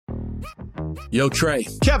Yo, Trey.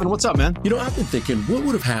 Kevin, what's up, man? You know, I've been thinking, what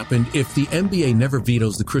would have happened if the NBA never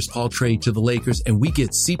vetoes the Chris Paul trade to the Lakers and we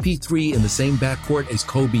get CP3 in the same backcourt as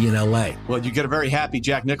Kobe in LA? Well, you get a very happy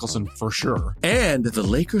Jack Nicholson for sure. And the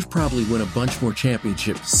Lakers probably win a bunch more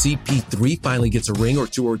championships. CP3 finally gets a ring or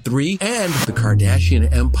two or three, and the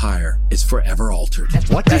Kardashian empire is forever altered.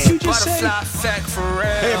 What did you just say?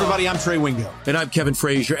 Hey, everybody, I'm Trey Wingo. And I'm Kevin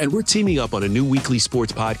Frazier, and we're teaming up on a new weekly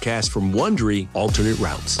sports podcast from Wondery, Alternate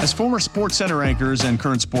Routes. As former Sports Center anchors and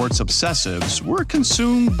current sports obsessives, we're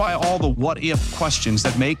consumed by all the what-if questions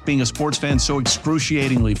that make being a sports fan so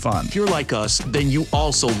excruciatingly fun. If you're like us, then you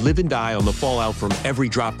also live and die on the fallout from every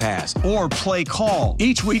drop pass. Or play call.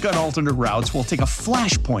 Each week on Alternate Routes, we'll take a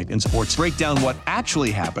flashpoint in sports, break down what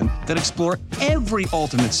actually happened, then explore every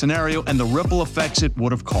alternate scenario and the ripple effects it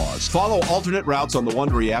would have caused. Follow Alternate Routes on the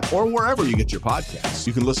Wondery app or wherever you get your podcasts.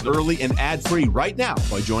 You can listen early and ad-free right now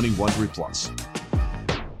by joining Wondery Plus.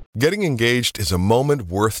 Getting engaged is a moment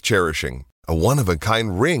worth cherishing. A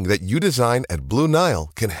one-of-a-kind ring that you design at Blue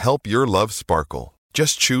Nile can help your love sparkle.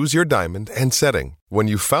 Just choose your diamond and setting. When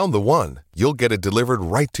you've found the one, you'll get it delivered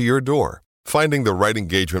right to your door. Finding the right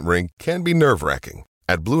engagement ring can be nerve-wracking.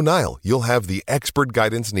 At Blue Nile, you'll have the expert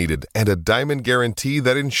guidance needed and a diamond guarantee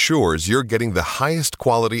that ensures you're getting the highest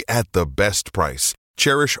quality at the best price.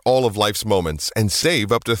 Cherish all of life's moments and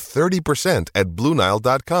save up to 30% at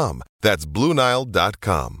BlueNile.com. That's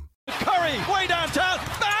BlueNile.com. Curry, way downtown.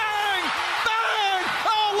 Bang! Bang!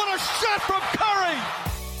 Oh, what a shot from Curry!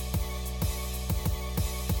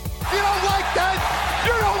 You don't like that?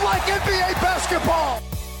 You don't like NBA basketball!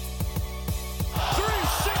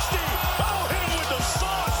 360! Oh, hit him with the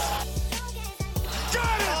sauce!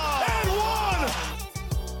 Got it! And one!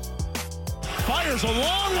 Fires a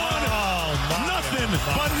long one! Nothing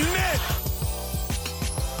but net!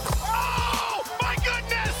 Oh, my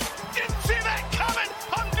goodness! Didn't see that coming!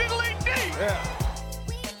 I'm diddling deep! Yeah.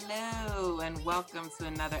 Hello, and welcome to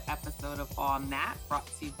another episode of All Nat, brought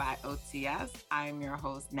to you by OTS. I'm your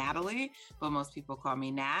host, Natalie, but most people call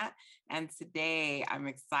me Nat. And today I'm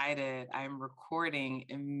excited. I'm recording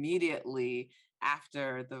immediately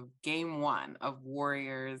after the game one of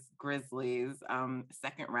Warriors Grizzlies,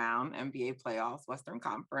 second round NBA playoffs, Western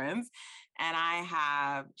Conference. And I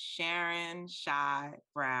have Sharon Shy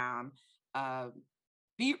Brown,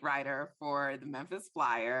 beat writer for the Memphis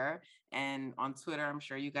Flyer. And on Twitter, I'm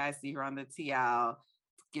sure you guys see her on the TL,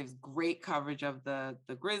 gives great coverage of the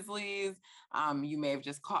Grizzlies. You may have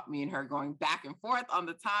just caught me and her going back and forth on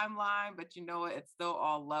the timeline, but you know what? It's still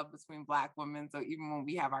all love between Black women. So even when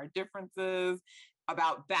we have our differences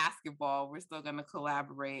about basketball, we're still going to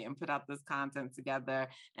collaborate and put out this content together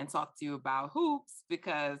and talk to you about hoops,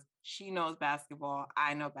 because she knows basketball,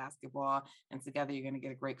 I know basketball, and together you're going to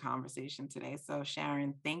get a great conversation today. So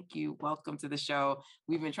Sharon, thank you. Welcome to the show.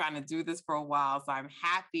 We've been trying to do this for a while, so I'm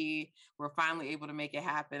happy we're finally able to make it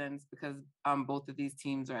happen, and it's because both of these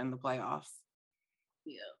teams are in the playoffs.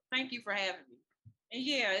 Yeah, thank you for having me. And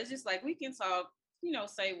yeah, it's just like we can talk,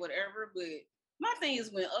 say whatever, but my thing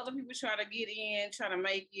is when other people try to get in, try to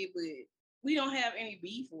make it, but we don't have any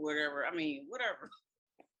beef or whatever. I mean, whatever.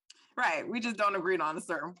 Right. We just don't agree on a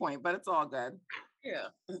certain point, but it's all good. Yeah.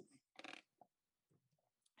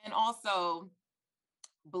 And also,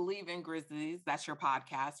 Believe in Grizzlies. That's your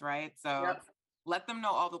podcast, right? So Yep. Let them know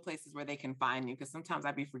all the places where they can find you, because sometimes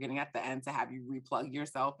I'd be forgetting at the end to have you replug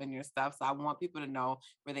yourself and your stuff. So I want people to know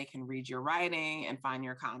where they can read your writing and find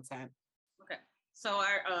your content. Okay. So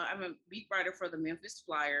I'm a beat writer for the Memphis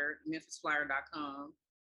Flyer, memphisflyer.com.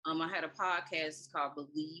 I had a podcast, it's called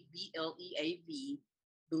Believe, BLEAV,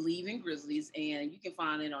 Believe in Grizzlies, and you can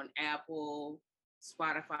find it on Apple,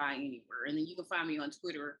 Spotify, anywhere. And then you can find me on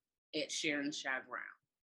Twitter at Sharon Shy Brown.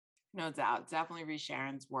 No doubt. Definitely read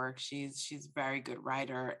Sharon's work. She's a very good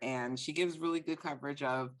writer, and she gives really good coverage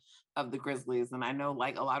of the Grizzlies. And I know,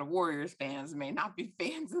 like, a lot of Warriors fans may not be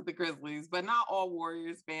fans of the Grizzlies, but not all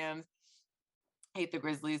Warriors fans hate the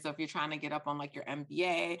Grizzlies. So if you're trying to get up on like your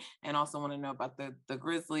NBA and also want to know about the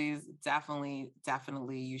Grizzlies, definitely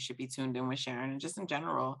you should be tuned in with Sharon. And just in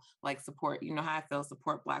general, like, support, you know how I feel,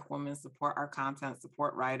 support Black women, support our content,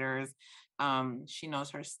 support writers. She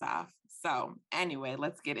knows her stuff. So anyway,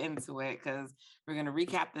 let's get into it, because we're going to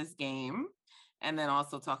recap this game and then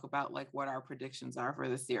also talk about like what our predictions are for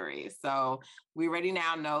the series. So we already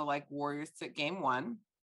now know like Warriors took game one,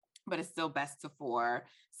 but it's still best of four.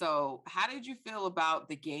 So how did you feel about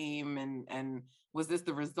the game, and was this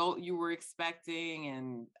the result you were expecting?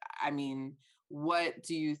 And I mean, what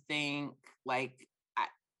do you think, like,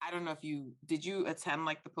 I don't know if did you attend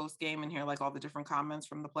like the post game and hear like all the different comments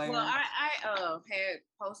from the players? Well, I had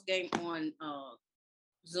post game on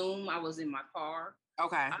Zoom. I was in my car.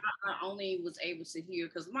 Okay. I only was able to hear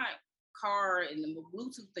because my car and the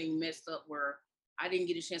Bluetooth thing messed up where I didn't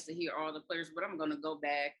get a chance to hear all the players, but I'm gonna go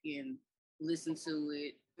back and listen to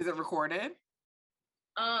it. Is it recorded?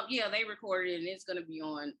 Yeah, they recorded it and it's gonna be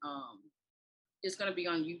on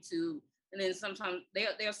YouTube. And then sometimes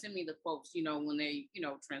they'll send me the quotes, when they,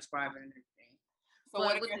 transcribe it and everything. So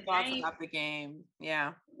what are your thoughts about the game?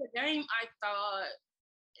 Yeah. The game, I thought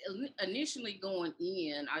initially going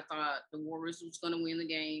in, I thought the Warriors was going to win the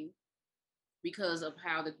game because of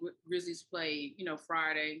how the Grizzlies played,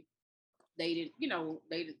 Friday. They didn't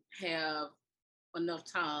have enough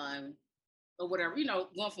time or whatever,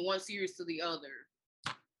 going from one series to the other.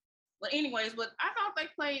 But anyways, I thought they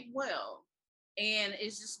played well. And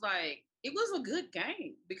it's just like, it was a good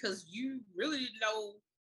game because you really didn't know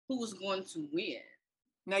who was going to win.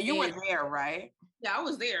 Now you were there, right? Yeah, I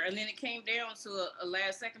was there. And then it came down to a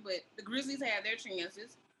last second, but the Grizzlies had their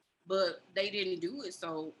chances, but they didn't do it.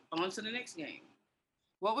 So on to the next game.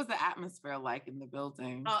 What was the atmosphere like in the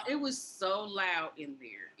building? It was so loud in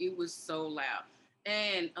there. It was so loud.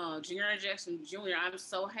 And Jaren Jackson Jr., I'm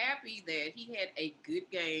so happy that he had a good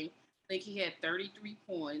game. I think he had 33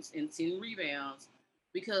 points and 10 rebounds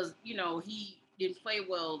because, he didn't play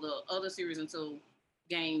well the other series until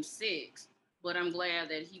game 6. But I'm glad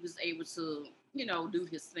that he was able to, do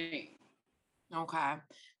his thing. Okay.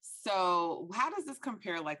 So how does this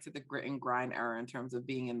compare like to the grit and grind era in terms of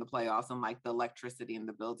being in the playoffs and like the electricity in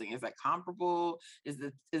the building? Is that comparable? Is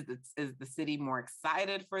the city more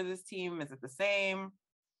excited for this team? Is it the same?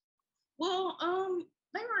 Well,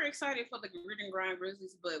 they were excited for the grit and grind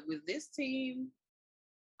Grizzlies, but with this team,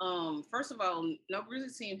 first of all, no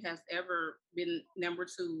Grizzlies team has ever been number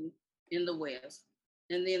 2 in the West.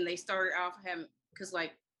 And then they started off having, because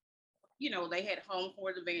they had home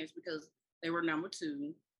court advantage because they were number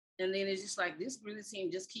 2. And then it's just like this Grizzlies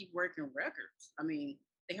team just keep breaking records. I mean,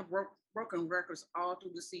 they have broken records all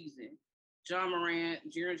through the season. Ja Morant,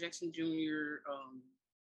 Jaren Jackson Jr.,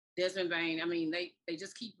 Desmond Bane. I mean, they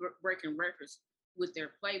just keep breaking records with their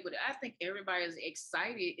play. But I think everybody is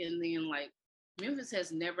excited. And then, Memphis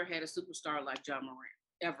has never had a superstar like Ja Morant,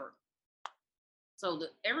 ever. So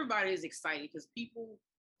everybody is excited because people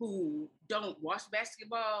who don't watch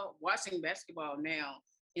basketball, watching basketball now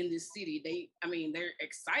in this city, they're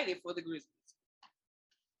excited for the Grizzlies.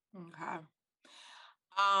 Okay.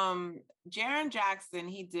 Jaren Jackson,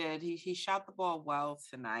 he shot the ball well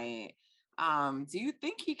tonight. Do you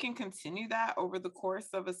think he can continue that over the course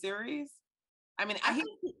of a series? I mean, I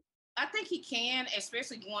think he can,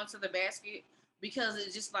 especially going to the basket, because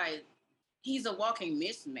it's just like he's a walking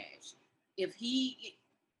mismatch. If he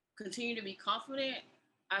continue to be confident,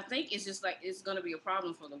 I think it's just like it's going to be a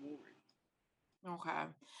problem for the Warriors. Okay.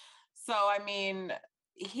 So, I mean,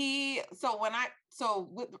 I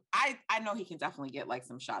know he can definitely get like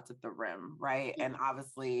some shots at the rim, right? And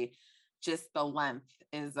obviously just the length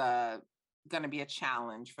is going to be a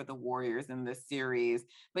challenge for the Warriors in this series,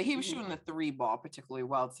 but he was shooting the 3 ball particularly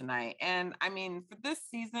well tonight. And I mean, for this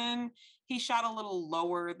season, he shot a little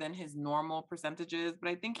lower than his normal percentages, but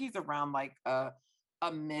I think he's around like a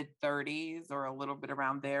mid 30s or a little bit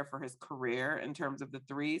around there for his career in terms of the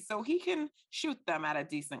 3. So he can shoot them at a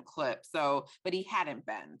decent clip. So, but he hadn't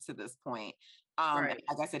been to this point. Right.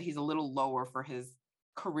 Like I said, he's a little lower for his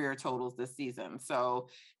career totals this season. So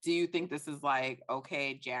do you think this is like,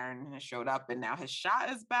 okay, Jaren has showed up and now his shot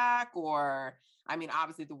is back? Or, I mean,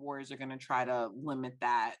 obviously the Warriors are going to try to limit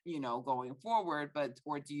that, going forward,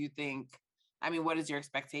 or do you think, I mean, what is your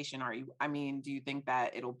expectation? Do you think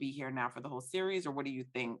that it'll be here now for the whole series, or what do you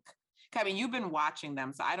think? I mean, you've been watching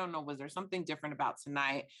them, so I don't know, was there something different about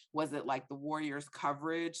tonight? Was it like the Warriors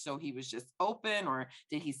coverage, so he was just open, or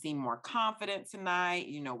did he seem more confident tonight?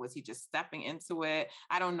 Was he just stepping into it?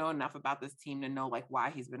 I don't know enough about this team to know like why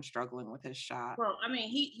he's been struggling with his shot. Well, I mean,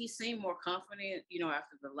 he seemed more confident,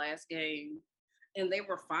 after the last game, and they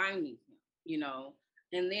were finding him,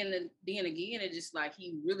 and then again, it's just like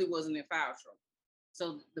he really wasn't in foul trouble.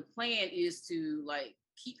 So the plan is to like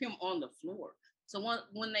keep him on the floor. So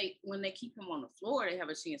when they keep him on the floor, they have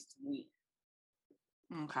a chance to win.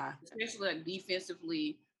 Okay. Especially like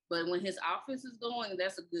defensively, but when his offense is going,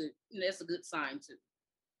 that's a good sign too.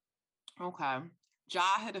 Okay.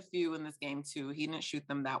 Ja hit a few in this game too. He didn't shoot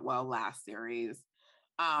them that well last series.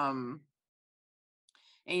 And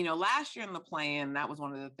last year in the play-in, that was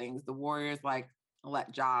one of the things the Warriors like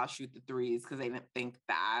let Ja shoot the 3s because they didn't think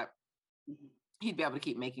that he'd be able to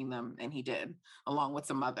keep making them, and he did, along with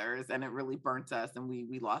some others, and it really burnt us, and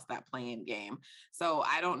we lost that play-in game. So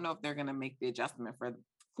I don't know if they're going to make the adjustment for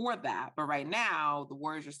that, but right now the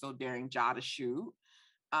Warriors are still daring Ja to shoot.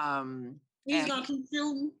 He's gonna keep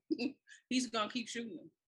shooting. He's gonna keep shooting.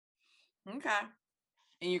 Okay.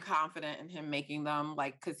 And you're confident in him making them,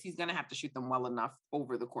 like, because he's going to have to shoot them well enough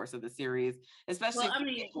over the course of the series, especially if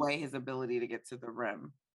you take away his ability to get to the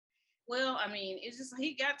rim. Well, I mean, it's just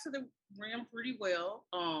he got to the rim pretty well.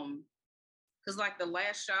 Because like the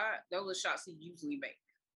last shot, those are shots he usually makes.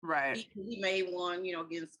 Right. He made one,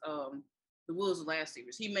 against the Wolves last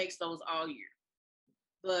series. He makes those all year.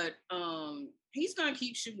 But he's gonna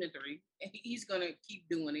keep shooting the three. He's gonna keep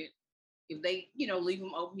doing it. If they, leave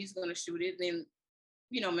him open, he's gonna shoot it. Then,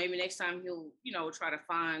 maybe next time he'll, try to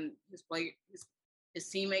find his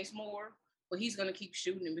teammates more. But he's gonna keep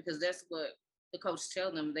shooting it because that's what the coach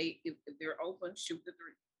tell them. If they're open, shoot the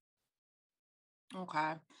three.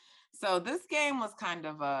 Okay. So this game was kind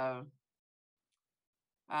of a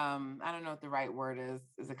I don't know what the right word is.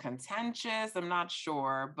 Is it contentious? I'm not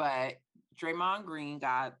sure, but Draymond Green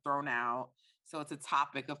got thrown out. So it's a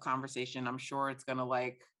topic of conversation. I'm sure it's going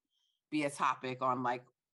to be a topic on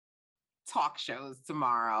talk shows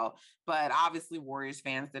tomorrow, but obviously Warriors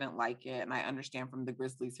fans didn't like it. And I understand from the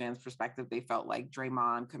Grizzlies fans' perspective, they felt like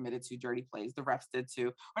Draymond committed 2 dirty plays. The refs did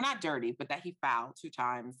too, or not dirty, but that he fouled 2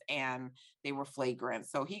 times and they were flagrant.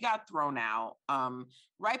 So he got thrown out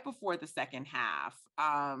right before the second half.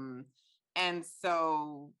 And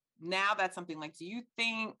so now that's something do you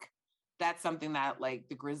think that's something that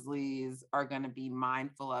the Grizzlies are going to be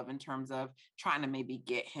mindful of in terms of trying to maybe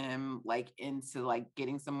get him into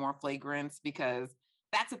getting some more flagrants? Because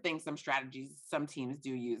that's a thing some teams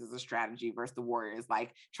do use as a strategy versus the Warriors,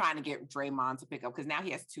 trying to get Draymond to pick up, because now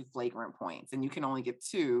he has 2 flagrant points and you can only get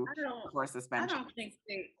 2 for suspension. I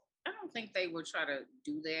don't think they would try to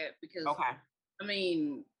do that because okay. I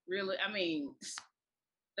mean, really,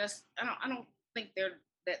 that's I don't think they're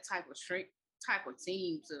that type of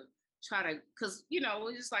team to try to, because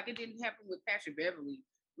it's just it didn't happen with Patrick Beverley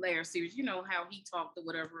last series. How he talked or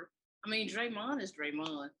whatever. I mean, Draymond is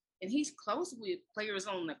Draymond, and he's close with players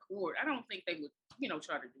on the court. I don't think they would,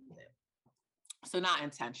 try to do that. So not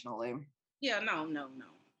intentionally. Yeah, no.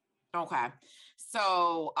 Okay.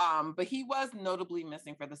 So, but he was notably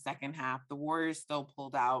missing for the second half. The Warriors still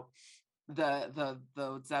pulled out the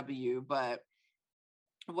W, but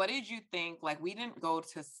what did you think? We didn't go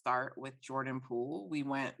to start with Jordan Poole. We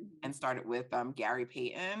went and started with Gary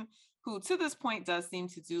Payton, who to this point does seem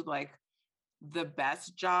to do the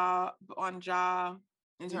best job on Ja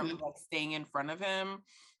in terms of staying in front of him.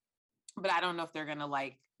 But I don't know if they're gonna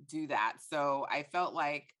do that. So I felt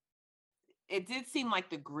it did seem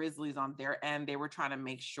like the Grizzlies on their end, they were trying to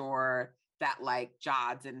make sure that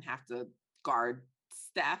Ja didn't have to guard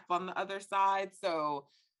Steph on the other side. So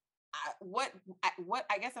what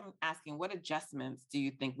I guess I'm asking, what adjustments do you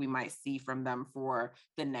think we might see from them for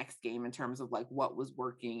the next game in terms of what was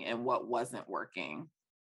working and what wasn't working?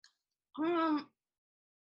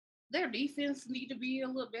 Their defense need to be a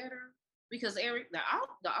little better because the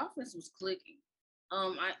offense was clicking.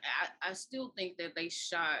 I still think that they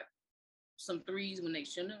shot some threes when they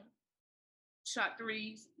shouldn't have shot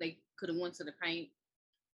threes. They could have went to the paint,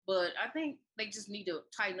 but I think they just need to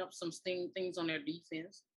tighten up some things on their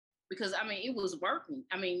defense. Because, it was working.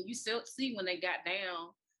 You still see when they got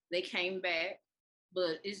down, they came back.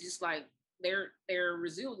 But it's just they're a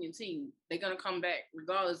resilient team. They're going to come back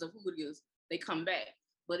regardless of who it is. They come back.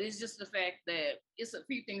 But it's just the fact that it's a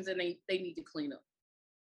few things that they need to clean up.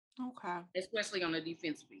 Okay. Especially on the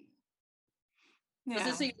defensive end. Because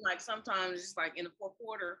it seems sometimes it's in the fourth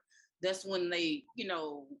quarter, that's when they,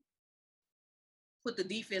 put the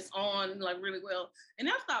defense on really well. And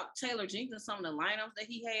I thought Taylor Jenkins, some of the lineups that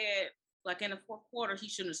he had, in the fourth quarter, he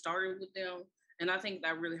shouldn't have started with them. And I think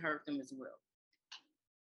that really hurt them as well.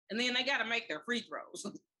 And then they got to make their free throws.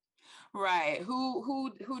 Right.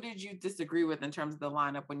 Who did you disagree with in terms of the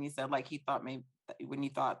lineup when you said he thought maybe when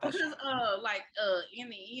you thought that? Because in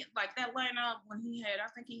the end, that lineup when I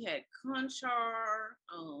think he had Conchar,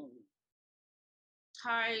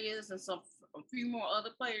 Tyus, and a few more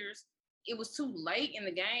other players. It was too late in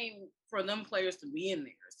the game for them players to be in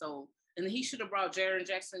there. So, and he should have brought Jaren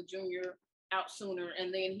Jackson Jr. out sooner,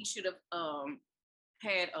 and then he should have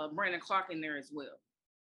had Brandon Clark in there as well.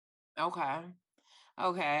 Okay.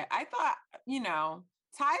 I thought,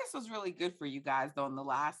 Tyus was really good for you guys though in the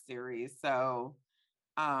last series. So,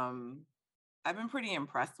 I've been pretty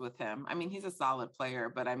impressed with him. He's a solid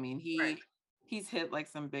player, but he's hit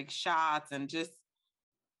some big shots and just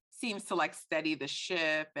seems to steady the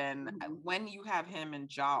ship. And when you have him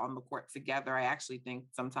and Ja on the court together, I actually think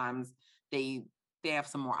sometimes they have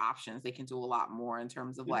some more options. They can do a lot more in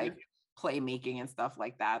terms of playmaking and stuff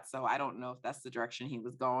like that. So I don't know if that's the direction he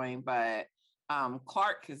was going, but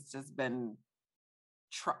Clark has just been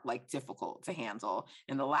difficult to handle.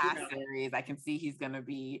 In the last series, I can see he's going to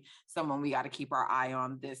be someone we got to keep our eye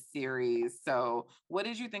on this series. So what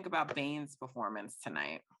did you think about Bane's performance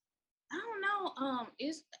tonight? I don't know.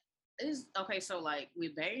 Is okay. So like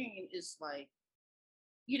with Bane, it's like,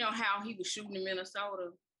 you know how he was shooting in Minnesota.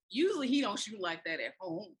 Usually he don't shoot like that at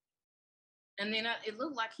home. And then it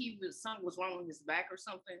looked like something was wrong with his back or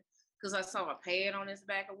something, because I saw a pad on his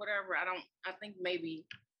back or whatever. I think maybe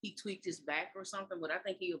he tweaked his back or something, but I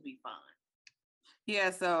think he'll be fine.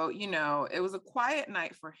 Yeah, so, it was a quiet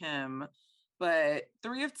night for him, but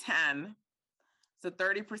 3 of 10, so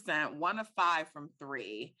 30%, 1 of 5 from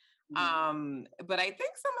 3. Mm-hmm. But I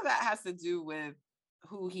think some of that has to do with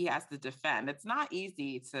who he has to defend. It's not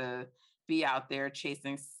easy to be out there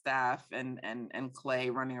chasing Steph and Clay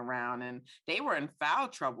running around, and they were in foul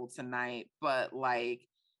trouble tonight, but like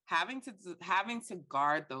having to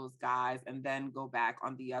guard those guys and then go back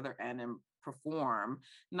on the other end and perform.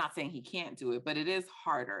 I'm not saying he can't do it, but it is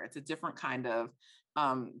harder. It's a different kind of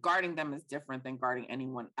guarding them is different than guarding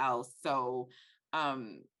anyone else. So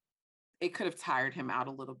it could have tired him out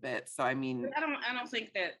a little bit. So I mean, I don't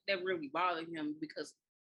think that really bothered him, because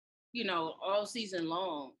all season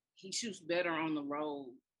long he shoots better on the road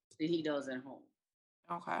than he does at home.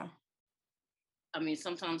 Okay. I mean,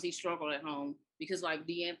 sometimes he struggled at home because, like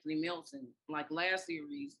DeAnthony Melton, like last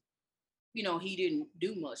series, he didn't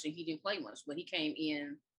do much and he didn't play much, but he came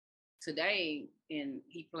in today and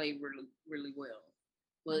he played really, really well.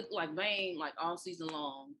 But like Bane, like all season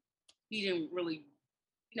long, he didn't really,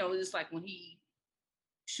 it's like when he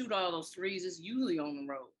shoot all those threes, it's usually on the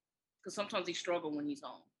road, because sometimes he struggled when he's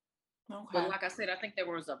home. Okay. But like I said, I think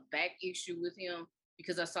there was a back issue with him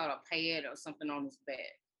because I saw a pad or something on his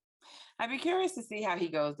back. I'd be curious to see how he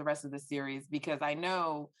goes the rest of the series, because I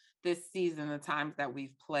know this season, the times that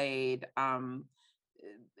we've played,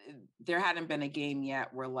 there hadn't been a game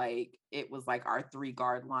yet where like it was like our 3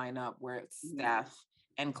 guard lineup where it's Steph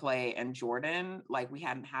and Clay and Jordan. Like we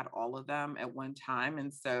hadn't had all of them at one time.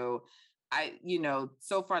 And so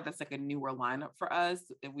so far that's like a newer lineup for us.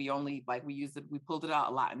 We only we pulled it out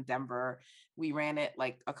a lot in Denver. We ran it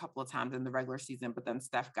like a couple of times in the regular season, but then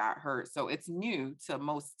Steph got hurt. So it's new to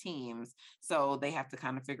most teams. So they have to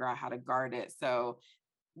kind of figure out how to guard it. So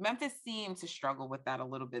Memphis seemed to struggle with that a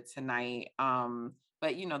little bit tonight.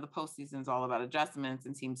 But the postseason is all about adjustments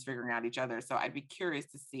and teams figuring out each other. So I'd be curious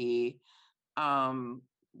to see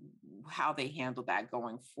how they handle that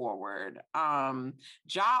going forward.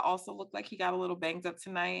 Ja also looked like he got a little banged up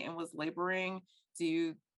tonight and was laboring.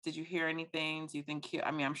 Did you hear anything? Do you think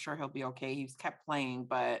I'm sure he'll be okay. He's kept playing,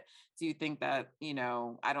 but do you think that,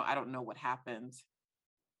 I don't know what happened.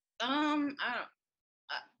 I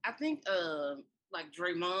think like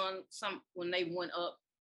Draymond, when they went up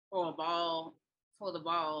for the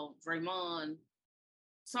ball, Draymond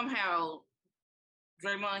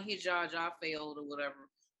hit Ja failed or whatever.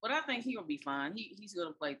 But I think he'll be fine. He's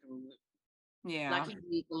gonna play through it. Yeah. Like he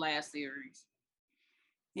did the last series.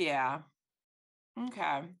 Yeah.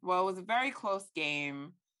 Okay. Well, it was a very close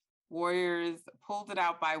game. Warriors pulled it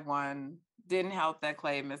out by 1. Didn't help that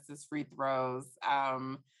Clay missed his free throws.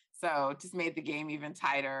 So just made the game even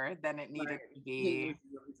tighter than it needed to be.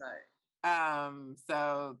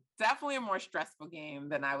 So definitely a more stressful game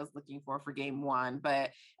than I was looking for game 1. But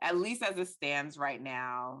at least as it stands right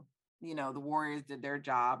now, the Warriors did their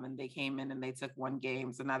job and they came in and they took 1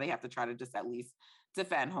 game. So now they have to try to just at least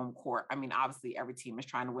defend home court. I mean, obviously every team is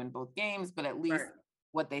trying to win both games, but at least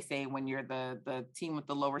what they say when you're the team with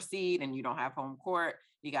the lower seed and you don't have home court,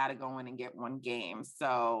 you got to go in and get 1 game.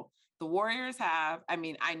 So the Warriors I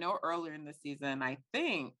know earlier in the season, I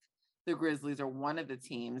think the Grizzlies are one of the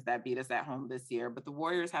teams that beat us at home this year, but the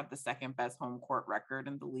Warriors have the 2nd best home court record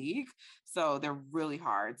in the league. So they're really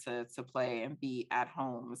hard to play and beat at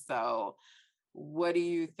home. So what do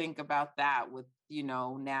you think about that with,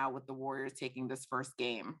 now with the Warriors taking this first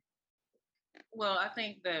game? Well, I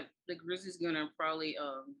think that the Grizzlies going to probably,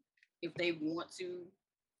 if they want to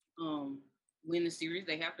win the series,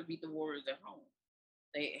 they have to beat the Warriors at home.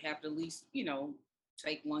 They have to at least,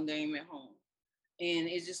 take 1 game at home. And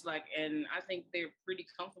it's just like, and I think they're pretty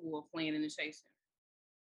comfortable with playing in the Chase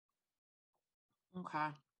Center. Okay.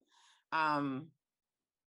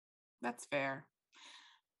 That's fair.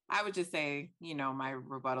 I would just say, my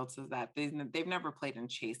rebuttal to that, they've never played in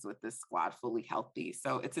Chase with this squad fully healthy.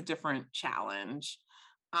 So it's a different challenge.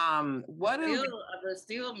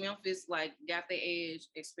 Still Memphis got the edge,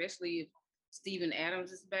 especially if Steven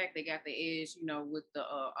Adams is back. They got the edge, with the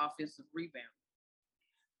offensive rebound.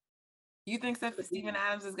 You think that Steven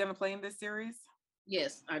Adams is going to play in this series?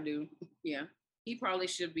 Yes, I do. Yeah. He probably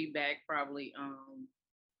should be back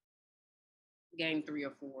game 3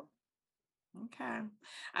 or 4. Okay.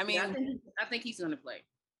 I mean, I think he's going to play.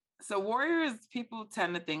 So Warriors, people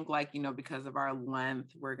tend to think like, because of our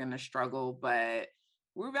length, we're going to struggle, but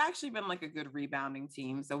we've actually been like a good rebounding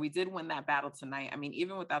team. So we did win that battle tonight. I mean,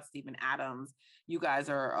 even without Steven Adams, you guys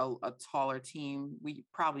are a taller team. We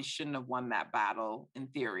probably shouldn't have won that battle in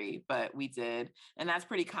theory, but we did. And that's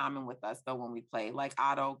pretty common with us though when we play. Like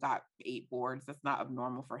Otto got 8 boards. That's not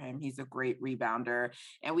abnormal for him. He's a great rebounder.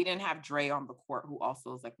 And we didn't have Dre on the court, who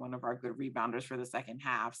also is like one of our good rebounders for the second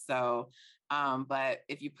half. So but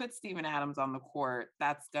if you put Steven Adams on the court,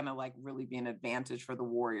 that's going to like really be an advantage for the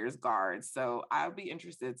Warriors guards. So I'll be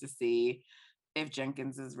interested to see if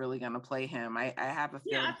Jenkins is really going to play him. I have a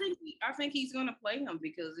feeling. Yeah, I think he's going to play him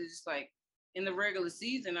because it's just like in the regular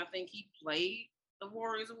season, I think he played the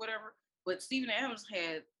Warriors or whatever. But Steven Adams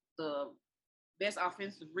had the best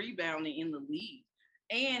offensive rebounding in the league.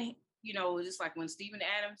 And, it's just like when Steven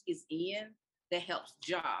Adams is in, that helps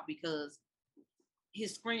Ja because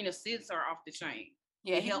his screen assists are off the chain.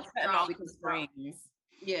 Yeah, it helps Ja because screens.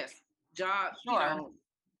 Yes, Ja. Sure.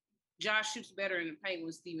 Ja shoots better in the paint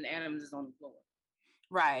when Steven Adams is on the floor.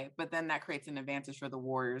 Right, but then that creates an advantage for the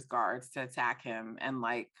Warriors guards to attack him, and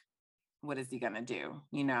like, what is he gonna do?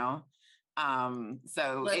 So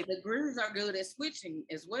but the Grizzlies are good at switching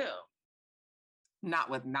as well. Not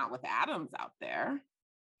with Adams out there.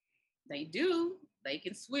 They do. They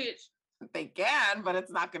can switch. They can, but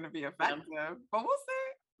it's not going to be effective. But we'll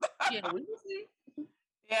see. Yeah, we will see.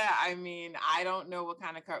 Yeah, I mean, I don't know what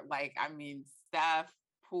kind of Steph,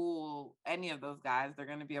 Poole, any of those guys, they're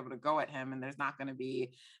going to be able to go at him, and there's not going to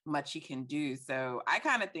be much he can do. So I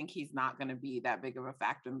kind of think he's not going to be that big of a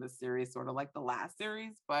factor in this series, sort of like the last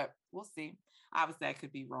series. But we'll see. Obviously, I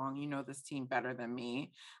could be wrong. You know this team better than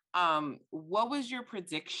me. What was your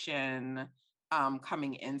prediction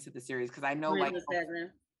coming into the series? Because I know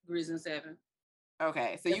Grizzlies 7.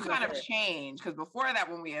 Okay, so you kind of changed because before that,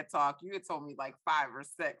 when we had talked, you had told me like 5 or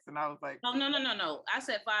 6, and I was like, "Oh no! I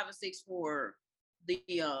said 5 or 6 for the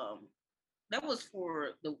that was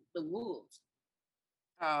for the Wolves."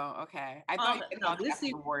 Oh, okay. I thought you said this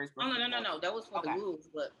the Warriors. No, that was for the Wolves,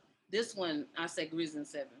 but this one I said Grizzlies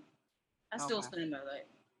 7. I still stand by that.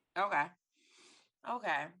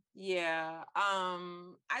 Okay. Yeah.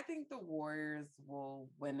 I think the Warriors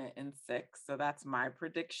will win it in 6. So that's my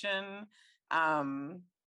prediction.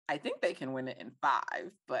 I think they can win it in 5,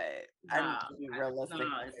 but I'm being realistic.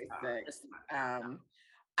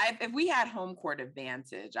 If we had home court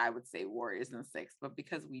advantage, I would say Warriors in 6, but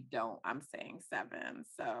because we don't, I'm saying 7.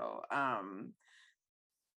 So,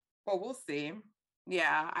 but we'll see.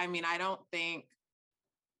 Yeah. I mean, I don't think,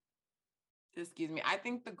 I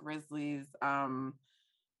think the Grizzlies, there's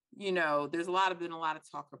been a lot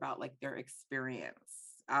of talk about like their experience.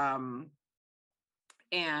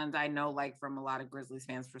 And I know like from a lot of Grizzlies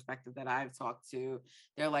fans' perspective that I've talked to,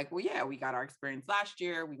 they're like, well, yeah, we got our experience last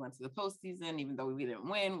year. We went to the postseason, even though we didn't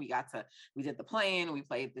win, we did the play-in, we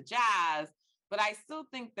played the Jazz. But I still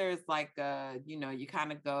think there's like you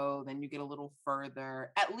kind of go, then you get a little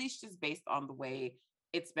further, at least just based on the way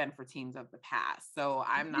it's been for teams of the past. So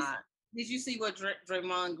I'm not. Did you see what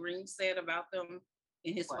Draymond Green said about them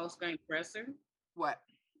in his post-game presser? What?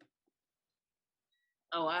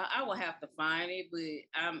 Oh, I will have to find it, but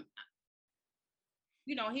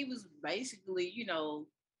he was basically,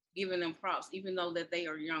 giving them props, even though that they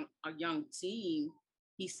are a young team.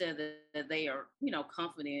 He said that they are,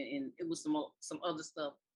 confident, and it was some other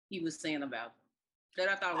stuff he was saying about them that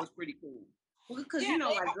I thought was pretty cool. Because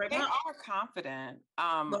like Draymond, they are confident.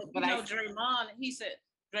 But Draymond, he said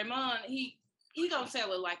Draymond, he gonna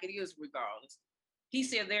tell it like it is regardless. He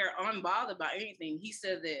said they're unbothered by anything. He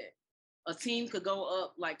said that a team could go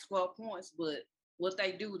up like 12 points, but what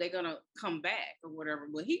they do, they're gonna come back or whatever.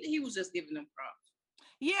 But he was just giving them props.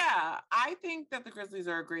 Yeah, I think that the Grizzlies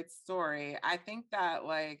are a great story. I think that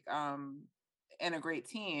and a great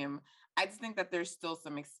team. I just think that there's still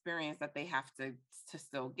some experience that they have to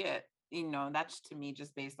still get. That's to me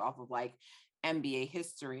just based off of like NBA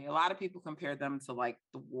history. A lot of people compare them to like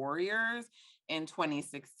the Warriors in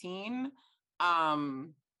 2016.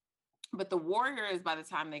 But the Warriors, by the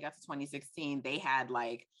time they got to 2016, they had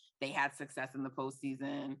success in the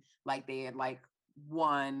postseason. Like they had like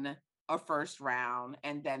won a first round,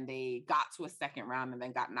 and then they got to a second round and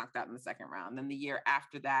then got knocked out in the second round. Then the year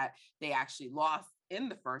after that, they actually lost in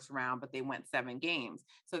the first round, but they went 7 games.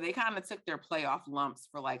 So they kind of took their playoff lumps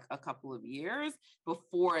for like a couple of years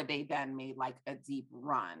before they then made like a deep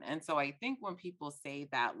run. And so I think when people say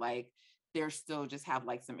that like they're still just have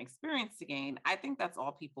like some experience to gain, I think that's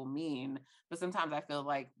all people mean. But sometimes I feel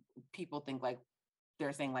like people think like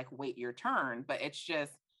they're saying like wait your turn, but it's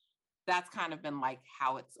just that's kind of been like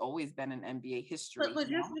how it's always been in NBA history. But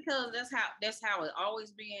just because that's how it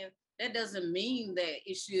always been, that doesn't mean that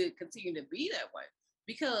it should continue to be that way.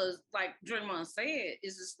 Because like Draymond said,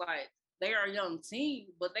 it's just like they are a young team,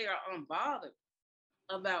 but they are unbothered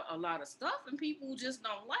about a lot of stuff, and people just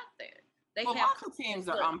don't like that. Lots of teams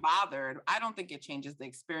are unbothered. I don't think it changes the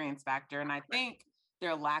experience factor, and I think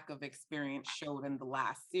their lack of experience showed in the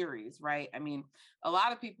last series, right? I mean, a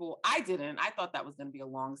lot of people, I thought that was going to be a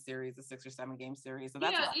long series, a 6 or 7 game series. So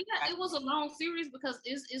that's it was a long series because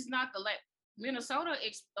it's not Minnesota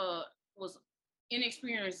was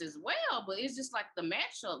inexperienced as well, but it's just like the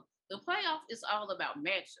matchup. The playoff is all about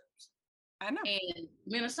matchups. I know. And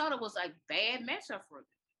Minnesota was a bad matchup for them.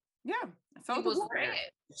 Yeah. So it was bad.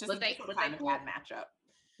 It's just they pulled a bad matchup.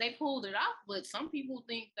 They pulled it off, but some people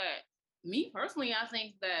think that, me personally, I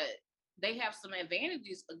think that they have some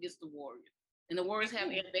advantages against the Warriors. And the Warriors have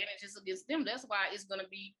advantages against them. That's why it's going to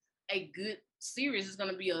be a good series. It's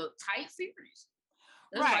going to be a tight series.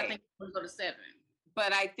 That's why I think it's going to go to 7.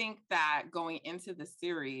 But I think that going into the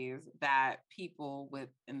series, that people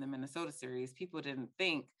in the Minnesota series, people didn't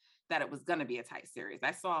think that it was going to be a tight series.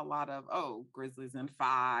 I saw a lot of, Grizzlies in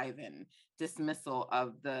 5 and dismissal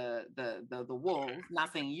of the Wolves.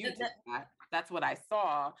 Not saying you did that. That's what I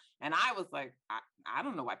saw. And I was like, I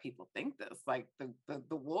don't know why people think this. Like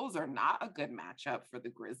the Wolves are not a good matchup for the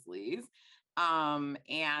Grizzlies.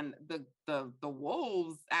 And the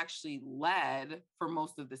Wolves actually led for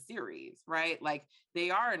most of the series, right? Like they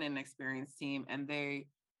are an inexperienced team and they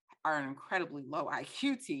are an incredibly low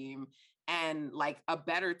IQ team. And like a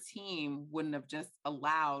better team wouldn't have just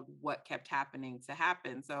allowed what kept happening to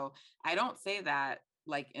happen. So I don't say that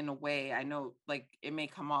like in a way, I know like it may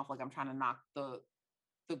come off like I'm trying to knock the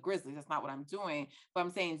Grizzlies. That's not what I'm doing. But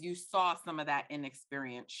I'm saying you saw some of that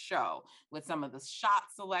inexperience show with some of the shot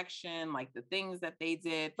selection, like the things that they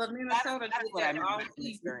did. But Minnesota that's did what that I mean all by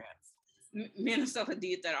season. Minnesota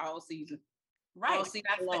did that all season. Right. That's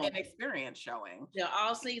the inexperience showing. Yeah,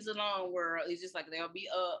 all season long where it's just like they'll be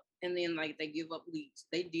up and then like they give up leads.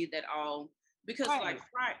 They did that all because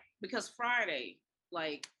Friday,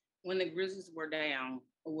 like when the Grizzlies were down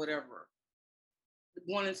or whatever,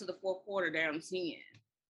 going into the fourth quarter down 10.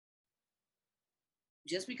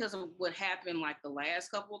 Just because of what happened like the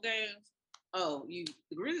last couple of games,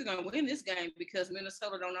 the Grizzlies are gonna win this game because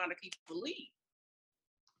Minnesota don't know how to keep the lead.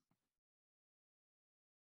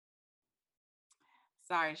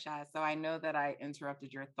 Sorry, Shai. So I know that I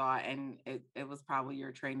interrupted your thought and it was probably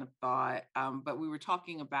your train of thought. But we were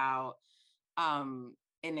talking about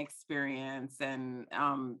inexperience and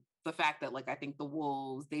the fact that like I think the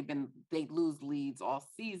Wolves, they lose leads all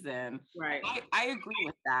season. Right. I agree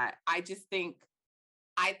with that. I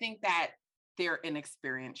think that their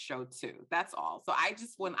inexperience showed too. That's all. So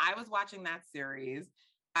when I was watching that series,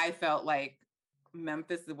 I felt like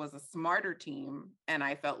Memphis was a smarter team and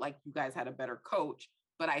I felt like you guys had a better coach,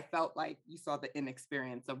 but I felt like you saw the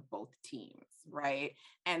inexperience of both teams, right?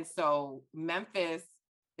 And so Memphis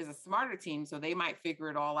is a smarter team, so they might figure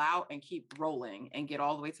it all out and keep rolling and get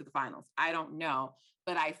all the way to the finals. I don't know,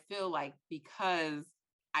 but I feel like because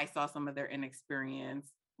I saw some of their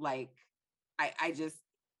inexperience, like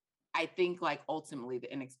I think like ultimately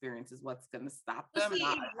the inexperience is what's going to stop them.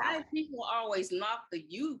 People always knock the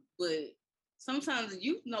youth, but sometimes the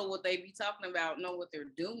youth know what they be talking about, know what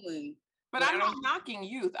they're doing. But I'm not knocking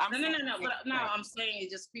youth. No. I'm saying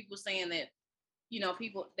it's just people saying that,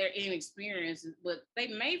 they're inexperienced, but they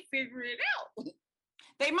may figure it out.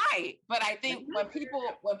 They might, but I think when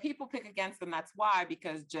people pick against them, that's why,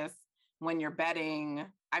 because just when you're betting,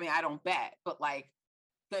 I mean, I don't bet, but like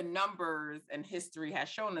the numbers and history has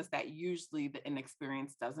shown us that usually the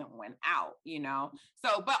inexperience doesn't win out,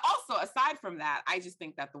 So, but also aside from that, I just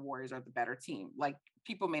think that the Warriors are the better team. Like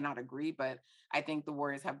people may not agree, but I think the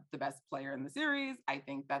Warriors have the best player in the series. I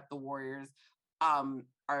think that the Warriors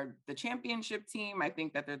are the championship team. I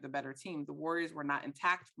think that they're the better team. The Warriors were not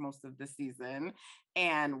intact for most of the season.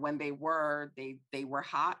 And when they were, they were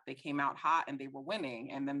hot, they came out hot and they were winning.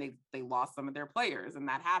 And then they lost some of their players and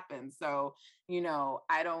that happened. So,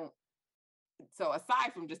 so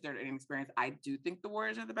aside from just their inexperience, I do think the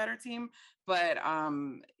Warriors are the better team. But,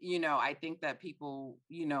 I think that people,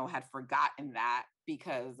 had forgotten that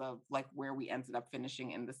because of like where we ended up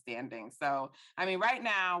finishing in the standings. So, I mean, right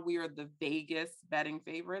now we are the Vegas betting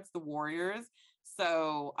favorites, the Warriors.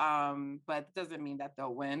 So, but it doesn't mean that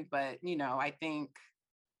they'll win. But, I think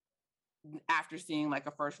after seeing like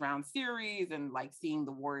a first round series and like seeing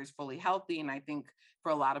the Warriors fully healthy, and I think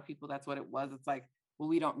for a lot of people, that's what it was. It's like, well,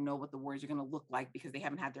 we don't know what the Warriors are going to look like because they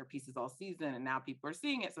haven't had their pieces all season. And now people are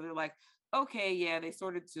seeing it. So they're like, okay, yeah, they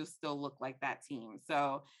sort of just still look like that team.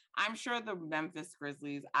 So I'm sure the Memphis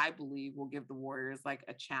Grizzlies, I believe, will give the Warriors like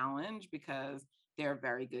a challenge because they're a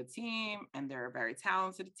very good team and they're a very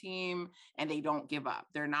talented team and they don't give up.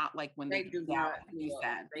 They're not like when they do down, like you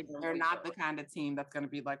said, they're not the kind of team that's going to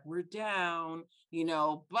be like, we're down, you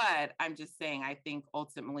know, but I'm just saying, I think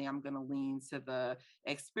ultimately I'm going to lean to the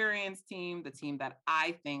experienced team, the team that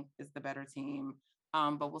I think is the better team.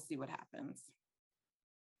 But we'll see what happens.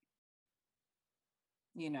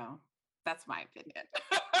 You know, that's my opinion.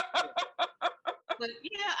 But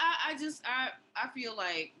yeah, I feel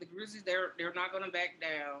like the Grizzlies, they're not going to back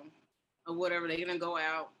down or whatever. They're going to go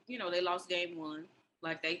out. You know, they lost game one.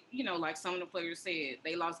 Like they, you know, like some of the players said,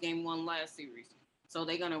 they lost game one last series. So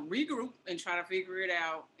they're going to regroup and try to figure it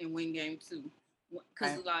out and win game two.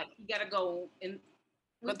 Because like you got to go and.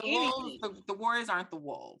 But the Wolves, the Warriors aren't the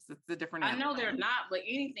Wolves. It's a different animal. I know they're not, but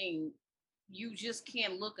anything, you just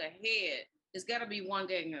can't look ahead. It's got to be one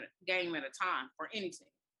game at a time for anything.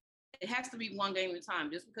 It has to be one game at a time.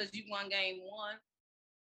 Just because you won game one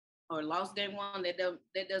or lost game one,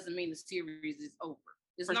 that doesn't mean the series is over.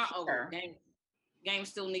 It's for not over. Games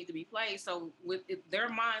still need to be played. So their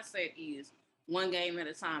mindset is one game at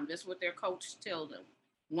a time. That's what their coach tells them.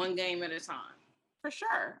 One game at a time. For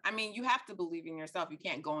sure. I mean, you have to believe in yourself. You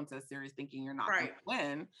can't go into a series thinking you're not going to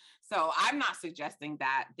win. So I'm not suggesting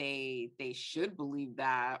that they should believe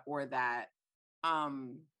that or that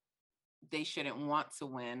they shouldn't want to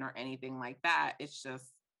win or anything like that. It's just,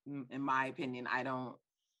 in my opinion, I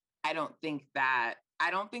don't think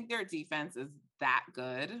their defense is that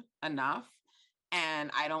good enough.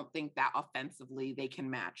 And I don't think that offensively they can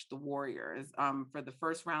match the Warriors. For the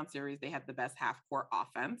first round series, they had the best half court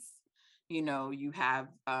offense. You know, you have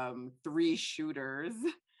 3 shooters,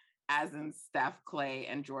 as in Steph, Clay,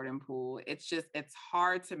 and Jordan Poole. It's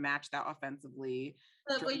hard to match that offensively.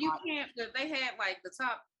 But you can't. They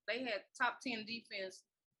had top 10 defense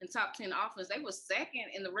and top 10 offense. They were second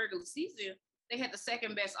in the regular season. They had the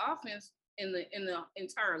second best offense in the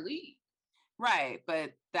entire league. Right,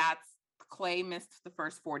 but that's Clay missed the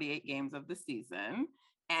first 48 games of the season,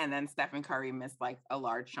 and then Stephen Curry missed like a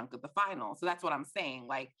large chunk of the final. So that's what I'm saying.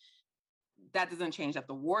 Like, that doesn't change that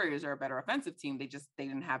the Warriors are a better offensive team. They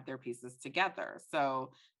didn't have their pieces together.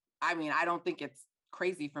 So, I mean, I don't think it's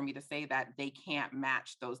crazy for me to say that they can't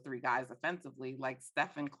match those 3 guys offensively. Like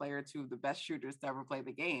Steph and Clay are 2 of the best shooters to ever play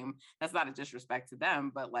the game. That's not a disrespect to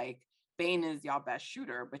them, but like Bane is y'all best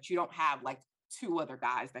shooter, but you don't have like 2 other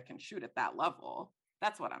guys that can shoot at that level.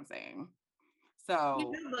 That's what I'm saying.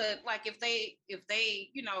 So, but like if they,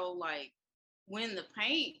 you know, like win the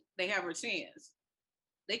paint, they have a chance.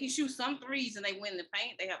 They can shoot some threes and they win the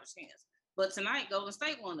paint, they have a chance. But tonight, Golden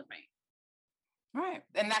State won the paint. Right.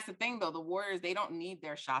 And that's the thing, though. The Warriors, they don't need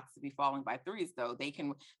their shots to be falling by threes, though. They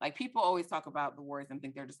can, like, people always talk about the Warriors and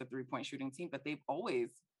think they're just a 3-point shooting team, but they've always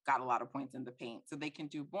got a lot of points in the paint. So they can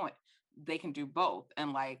do both.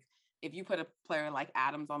 And, like, if you put a player like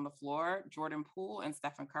Adams on the floor, Jordan Poole and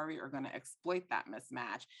Stephen Curry are going to exploit that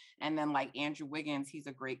mismatch. And then like Andrew Wiggins, he's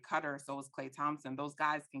a great cutter. So is Klay Thompson. Those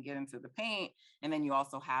guys can get into the paint. And then you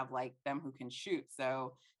also have like them who can shoot.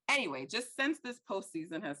 So anyway, just since this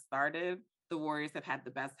postseason has started, the Warriors have had the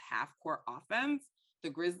best half-court offense. The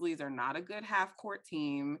Grizzlies are not a good half-court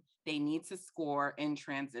team. They need to score in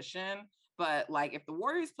transition. But like if the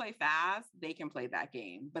Warriors play fast, they can play that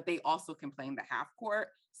game. But they also can play in the half court,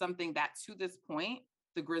 something that to this point,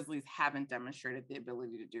 the Grizzlies haven't demonstrated the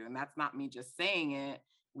ability to do. And that's not me just saying it.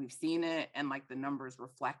 We've seen it and like the numbers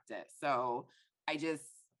reflect it. So I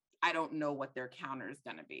don't know what their counter is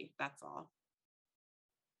going to be. That's all.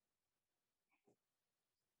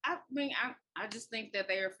 I mean, I just think that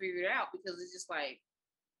they are figured out because it's just like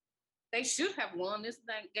they should have won this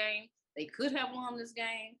game. They could have won this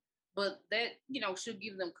game. But that, you know, should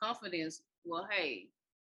give them confidence. Well, hey,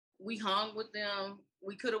 we hung with them.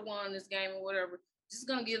 We could have won this game or whatever. Just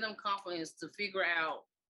going to give them confidence to figure out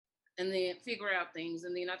things.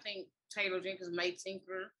 And then I think Taylor Jenkins may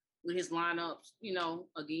tinker with his lineups, you know,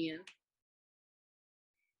 again.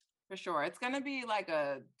 For sure. It's going to be like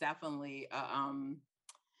definitely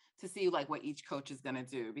to see like what each coach is going to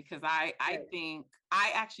do, because I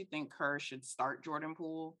actually think Kerr should start Jordan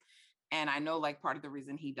Poole. And I know like part of the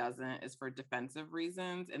reason he doesn't is for defensive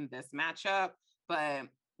reasons in this matchup. But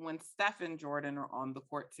when Steph and Jordan are on the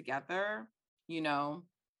court together, you know,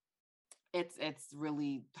 it's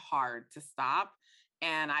really hard to stop.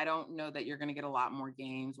 And I don't know that you're going to get a lot more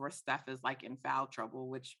games where Steph is like in foul trouble,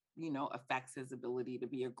 which, you know, affects his ability to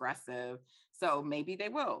be aggressive. So maybe they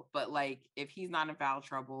will. But like if he's not in foul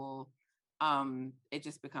trouble, it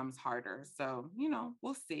just becomes harder. So,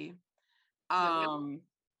 we'll see. Yeah.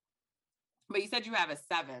 But you said you have a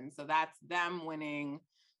 7, so that's them winning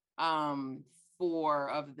 4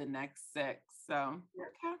 of the next 6. So,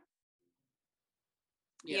 okay.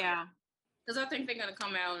 Yeah. Because I think they're going to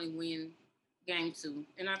come out and win game 2.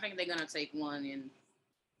 And I think they're going to take one in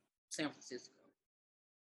San Francisco.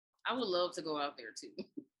 I would love to go out there too.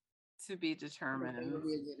 To be determined. It would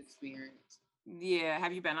be a good experience. Yeah.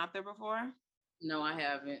 Have you been out there before? No, I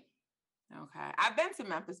haven't. Okay. I've been to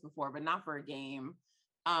Memphis before, but not for a game.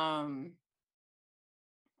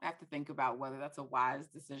 I have to think about whether that's a wise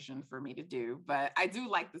decision for me to do, but I do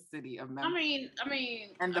like the city of Memphis.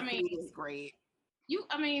 And the food is great.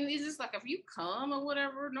 It's just like if you come or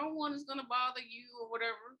whatever, no one is gonna bother you or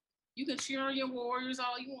whatever. You can cheer on your Warriors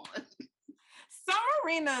all you want. Some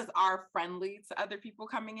arenas are friendly to other people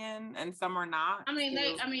coming in, and some are not.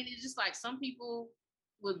 It's just like some people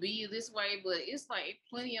would be this way, but it's like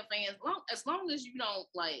plenty of fans. As long as you don't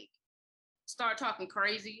like start talking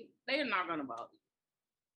crazy, they're not gonna bother you.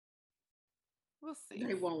 We'll see.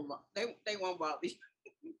 They won't bother you.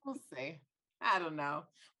 We'll see. I don't know,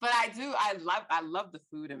 but I love the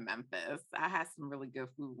food in Memphis. I had some really good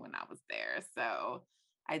food when I was there, so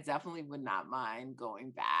I definitely would not mind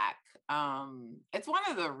going back. It's one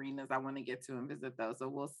of the arenas I want to get to and visit though, so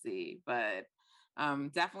we'll see. But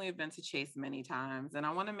definitely have been to Chase many times, and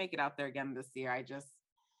I want to make it out there again this year.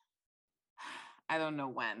 I don't know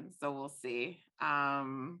when, so we'll see.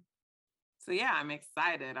 So yeah, I'm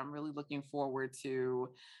excited. I'm really looking forward to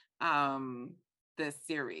this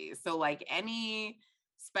series. So like any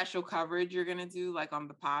special coverage you're gonna do like on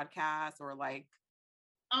the podcast or like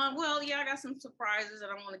I got some surprises. I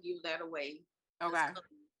don't want to give that away. Okay.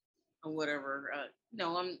 Or whatever.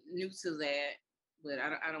 I'm new to that, but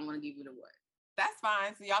I don't want to give it away. That's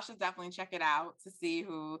fine. So y'all should definitely check it out to see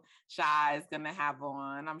who Shy is gonna have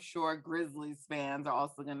on. I'm sure Grizzlies fans are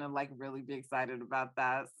also gonna like really be excited about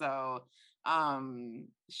that. So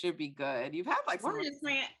should be good. You've had like Warriors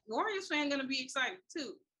fan gonna be excited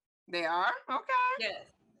too. They are? Okay. Yes.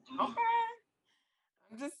 Okay.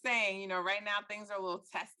 I'm just saying, right now things are a little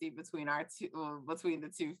testy between the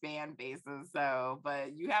two fan bases. So,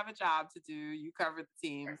 but you have a job to do. You cover the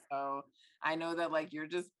team. So I know that like you're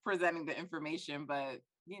just presenting the information, but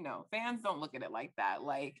fans don't look at it like that.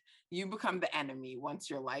 Like you become the enemy once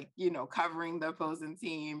you're like, covering the opposing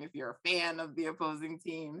team, if you're a fan of the opposing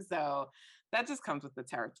team. So that just comes with the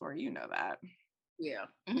territory. You know that. Yeah.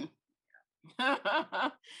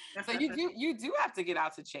 So you do have to get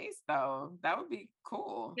out to Chase though. That would be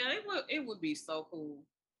cool. Yeah, it would be so cool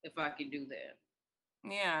if I could do that.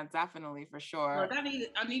 Yeah, definitely, for sure. But I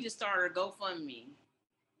need to start a GoFundMe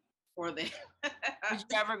for that. Did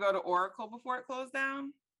you ever go to Oracle before it closed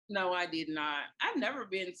down? No, I did not. I've never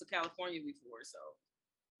been to California before, so.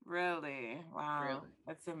 Really? Wow. Really?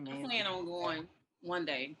 That's amazing. I plan on going one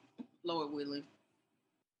day, Lord willing.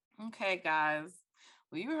 Okay, guys.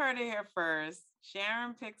 Well, you heard it here first.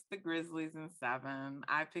 Sharon picks the Grizzlies in 7.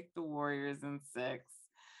 I picked the Warriors in 6.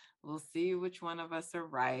 We'll see which one of us are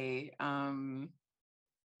right.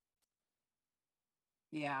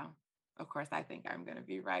 Yeah. Of course, I think I'm going to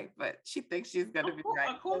be right, but she thinks she's going to be right.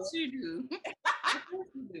 Of course you do. Of course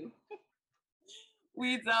you do.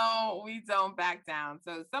 We don't back down.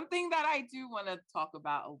 So something that I do want to talk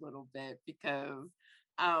about a little bit, because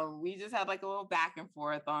we just had like a little back and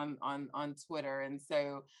forth on Twitter. And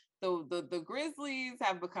so the Grizzlies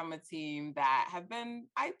have become a team that have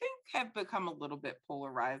become a little bit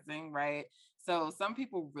polarizing, right? So some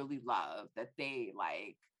people really love that they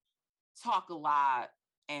like talk a lot.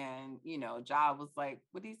 And, Ja was like,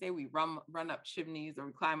 what do you say? We run up chimneys or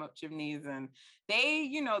we climb up chimneys. And they,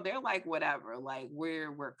 they're like, whatever, like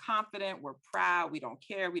we're confident, we're proud, we don't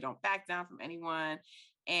care, we don't back down from anyone.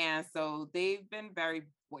 And so they've been very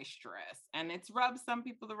boisterous, and it's rubbed some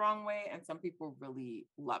people the wrong way and some people really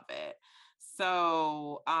love it.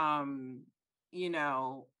 So, I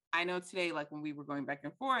know today, like when we were going back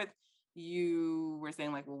and forth, you were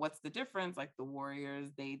saying like, well, what's the difference? Like the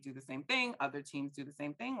Warriors, they do the same thing. Other teams do the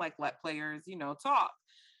same thing. Like let players, talk.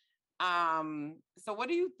 So what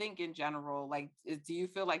do you think in general? Like, do you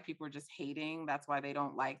feel like people are just hating? That's why they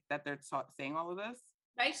don't like that they're saying all of this?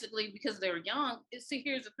 Basically, because they're young. See,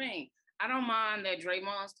 here's the thing. I don't mind that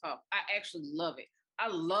Draymond's talk. I actually love it. I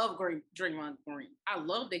love Draymond Green. I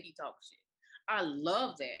love that he talks shit. I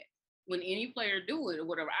love that. When any player do it or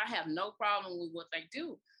whatever, I have no problem with what they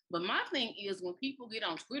do. But my thing is when people get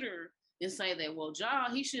on Twitter and say that, well, Ja,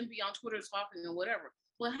 he shouldn't be on Twitter talking or whatever.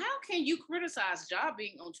 Well, how can you criticize Ja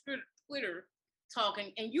being on Twitter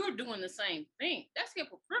talking and you're doing the same thing? That's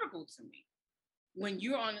hypocritical to me. when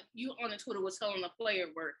you on the Twitter was telling a player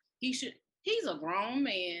where he's a grown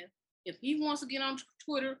man. If he wants to get on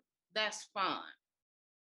Twitter, that's fine.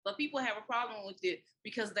 But people have a problem with it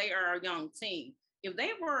because they are a young team. If they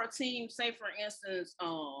were a team, say for instance,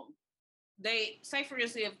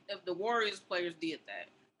 if the Warriors players did that,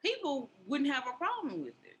 people wouldn't have a problem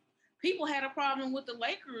with it. People had a problem with the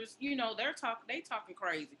Lakers. You know, they talking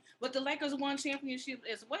crazy, but the Lakers won championship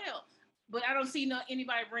as well. But I don't see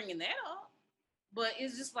anybody bringing that up. But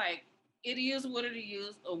it's just like, it is what it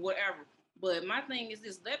is or whatever. But my thing is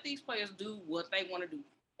this: let these players do what they want to do.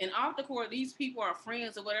 And off the court, these people are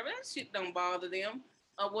friends or whatever. That shit don't bother them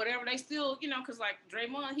or whatever. They still, because like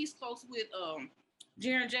Draymond, he's close with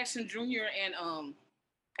Jaren Jackson Jr. and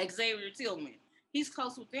Xavier Tillman. He's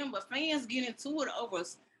close with them, but fans get into it over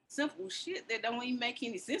simple shit that don't even make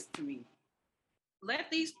any sense to me. Let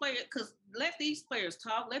these players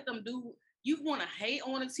talk. Let them do. You want to hate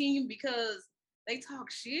on a team because they talk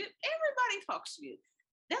shit? Everybody talks shit.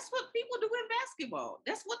 That's what people do in basketball.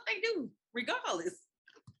 That's what they do, regardless.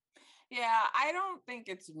 Yeah, I don't think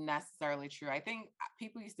it's necessarily true. I think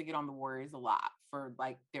people used to get on the Warriors a lot for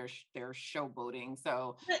like their showboating.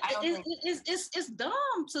 So it's dumb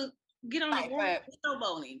to get on the Warriors for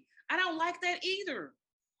showboating. I don't like that either.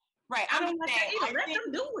 Right. I don't like that either. Let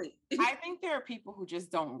them do it. I think there are people who just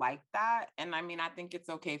don't like that. And I mean, I think it's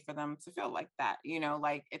okay for them to feel like that,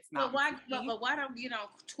 like it's not. But why don't get on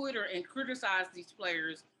Twitter and criticize these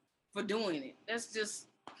players for doing it? That's just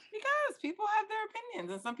because people have their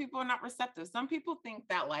opinions and some people are not receptive. Some people think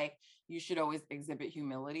that like you should always exhibit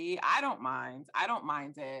humility. I don't mind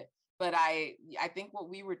it. But I think what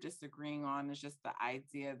we were disagreeing on is just the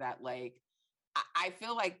idea that like, I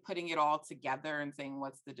feel like putting it all together and saying,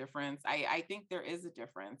 what's the difference? I think there is a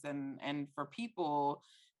difference. And for people,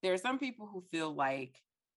 there are some people who feel like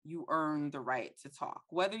you earn the right to talk,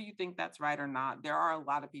 whether you think that's right or not. There are a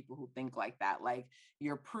lot of people who think like that, like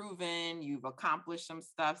you're proven, you've accomplished some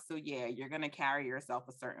stuff. So yeah, you're going to carry yourself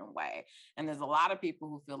a certain way. And there's a lot of people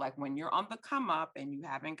who feel like when you're on the come up and you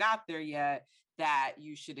haven't got there yet, that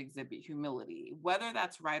you should exhibit humility. Whether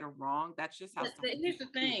that's right or wrong, that's just how. Here's the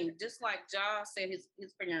thing: just like Ja said,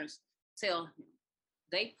 his parents tell him,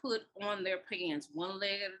 they put on their pants one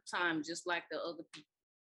leg at a time, just like the other people.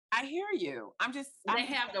 I hear you. They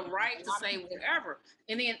have the right to say whatever.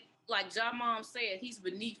 And then, like Ja Mom said, he's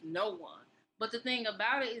beneath no one. But the thing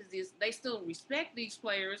about it is this: they still respect these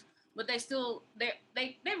players, but they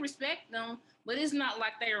respect them. But it's not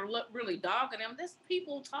like they're really dogging them. This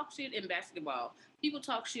people talk shit in basketball. People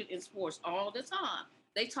talk shit in sports all the time.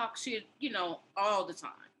 They talk shit, all the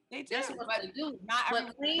time. They do. That's what they do.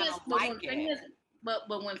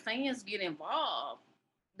 But when fans get involved,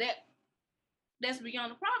 that's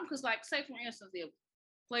beyond the problem. Because, like, say for instance, if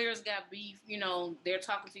players got beef, they're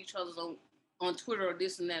talking to each other on Twitter or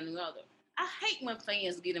this and that and the other. I hate when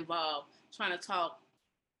fans get involved trying to talk.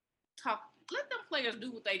 Let them players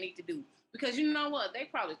do what they need to do. Because you know what? They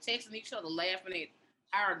probably texting each other, laughing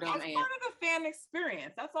at our dumb ass. That's part of the fan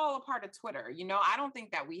experience. That's all a part of Twitter. I don't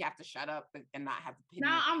think that we have to shut up and not have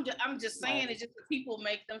opinions. No, I'm just saying it's just that people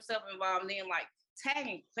make themselves involved and then like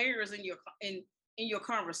tagging players in your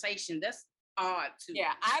conversation. That's odd too.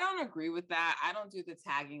 Yeah, I don't agree with that. I don't do the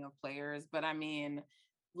tagging of players, but I mean,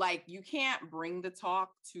 like, you can't bring the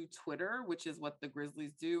talk to Twitter, which is what the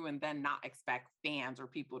Grizzlies do, and then not expect fans or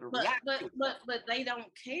people to react. But they don't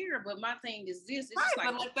care. But my thing is this: it's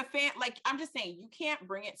right, but like the fan, like I'm just saying, you can't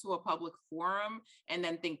bring it to a public forum and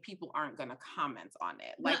then think people aren't going to comment on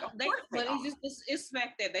it. Like, it's the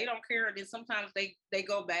fact that they don't care. And then sometimes they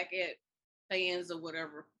go back at fans or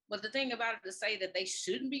whatever. But the thing about it, to say that they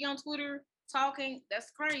shouldn't be on Twitter talking, that's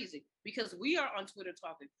crazy, because we are on Twitter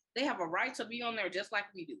talking. They have a right to be on there just like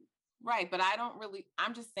we do. Right, but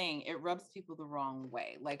I'm just saying it rubs people the wrong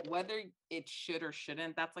way. Like, whether it should or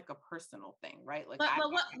shouldn't, that's like a personal thing, right? Like,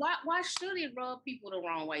 why should it rub people the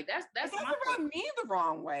wrong way? That's it doesn't rub me the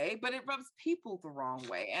wrong way, but it rubs people the wrong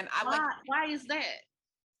way. And why is that?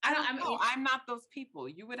 I don't know. I'm not those people.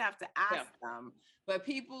 You would have to ask them. But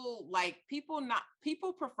people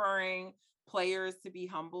preferring players to be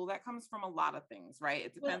humble, that comes from a lot of things, right?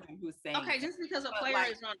 It depends on who's saying. Okay, just because a player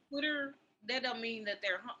is on Twitter, that don't mean that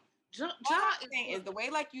they're humble. Ja is the way,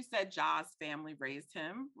 like you said, Ja's family raised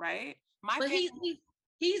him, right?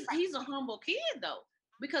 He's a humble kid though,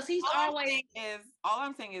 because he's all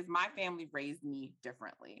I'm saying is my family raised me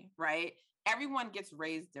differently, right? Everyone gets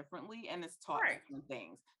raised differently and is taught different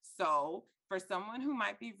things. So for someone who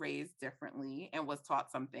might be raised differently and was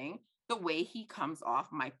taught something, the way he comes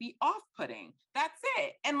off might be off-putting. That's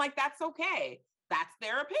it. And like, that's okay. that's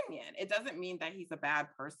their opinion. It doesn't mean that he's a bad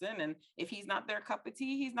person. And if he's not their cup of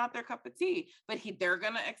tea, he's not their cup of tea. But they're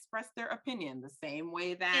going to express their opinion the same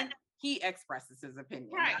way that he expresses his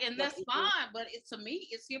opinion. Right. And that's fine. But to me,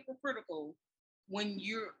 it's hypocritical when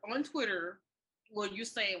you're on Twitter, where you're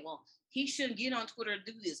saying, well, he shouldn't get on Twitter and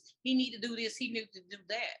do this. He need to do this. He need to do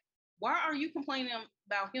that. Why are you complaining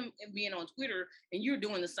about him being on Twitter and you're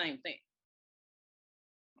doing the same thing?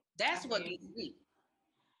 That's what gets me.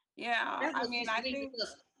 Yeah, I mean, I think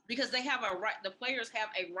because they have a right, the players have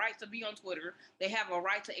a right to be on Twitter. They have a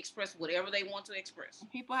right to express whatever they want to express.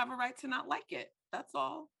 People have a right to not like it. That's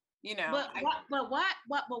all. You know. But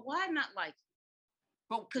why not like it?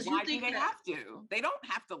 But because you think they have to. They don't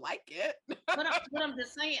have to like it. but I'm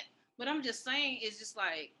just saying. But I'm just saying, it's just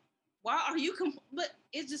like, why are you? But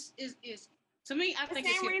it just is to me. I think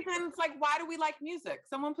the same reason. It's like, why do we like music?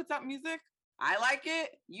 Someone puts out music. I like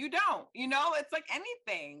it. You don't. You know, it's like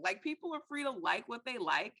anything. Like people are free to like what they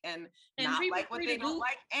like and not like what they don't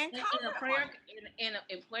like. And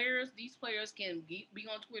players, these players can be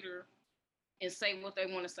on Twitter and say what they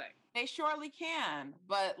want to say. They surely can.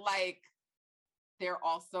 But like, they're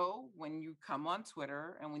also, when you come on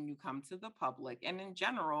Twitter and when you come to the public and in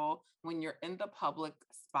general, when you're in the public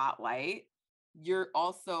spotlight, you're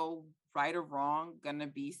also right or wrong gonna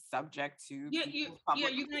be subject to you're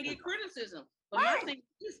gonna get criticism. But right. My thing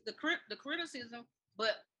is the criticism,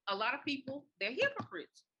 but a lot of people, they're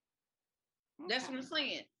hypocrites. Okay. That's what I'm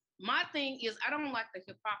saying. My thing is I don't like the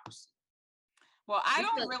hypocrisy. Well,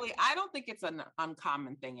 I don't think it's an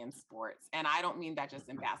uncommon thing in sports. And I don't mean that just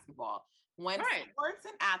in basketball. When sports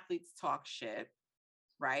and athletes talk shit,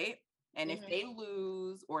 right? And if they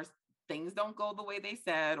lose or things don't go the way they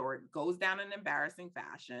said, or it goes down in embarrassing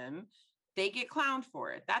fashion, they get clowned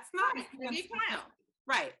for it. That's not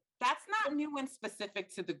right. That's not new and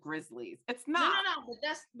specific to the Grizzlies. It's not. No.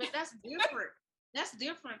 But that's different. That's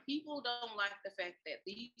different. People don't like the fact that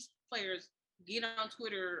these players get on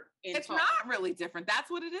Twitter and it's talk. Not really different.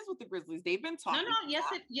 That's what it is with the Grizzlies. They've been talking. Yes,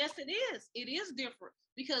 it is. It is different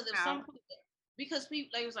because because people,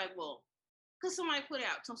 they was like, well, because somebody put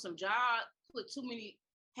out some job put too many,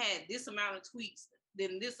 had this amount of tweets,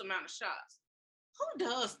 then this amount of shots. Who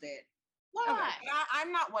does that? Why? Okay.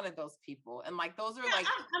 I'm not one of those people, and like those are like.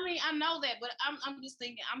 I mean, I know that, but I'm just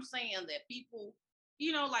thinking. I'm saying that people,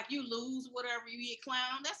 you know, like you lose whatever, you get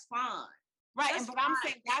clowned. That's fine. Right. But I'm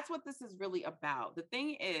saying that's what this is really about. The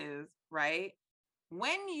thing is, right,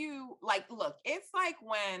 when you look, it's like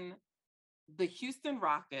when the Houston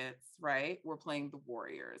Rockets, right, were playing the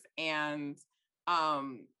Warriors and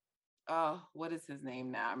what is his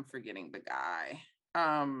name now? I'm forgetting the guy.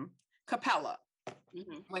 Capella.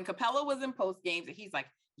 Mm-hmm. When Capella was in post games, he's like,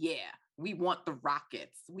 yeah, we want the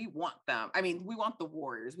Rockets. We want them. I mean, we want the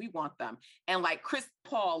Warriors. We want them. And like Chris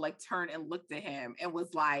Paul turned and looked at him and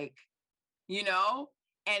was like, you know,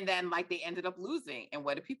 and then like they ended up losing. And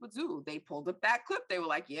what did people do? They pulled up that clip. They were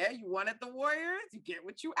like, yeah, you wanted the Warriors, you get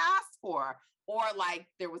what you asked for. Or like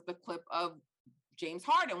there was the clip of James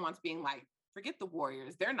Harden once being like, forget the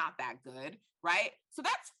Warriors, they're not that good, right? So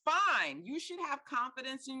that's fine. You should have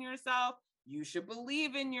confidence in yourself. You should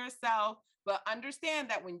believe in yourself, but understand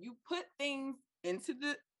that when you put things into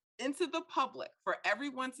the public for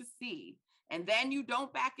everyone to see, and then you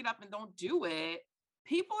don't back it up and don't do it,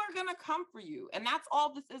 people are going to come for you. And that's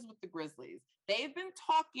all this is with the Grizzlies. They've been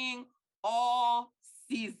talking all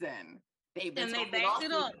season. They backed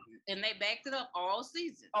it up all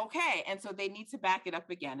season. Okay. And so they need to back it up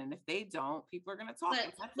again. And if they don't, people are going to talk.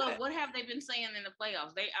 But what have they been saying in the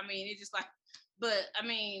playoffs? It's just like,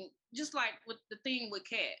 just like with the thing with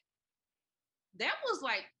Cat, that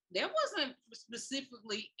wasn't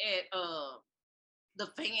specifically at the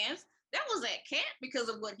fans. That was at Cat because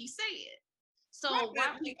of what he said. So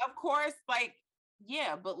of course, but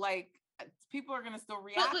people are gonna still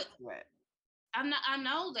react to it. I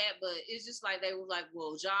know that, but it's just like they were like,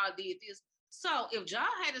 well, Ja did this. So if Ja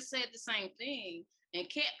had said the same thing and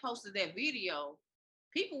Cat posted that video,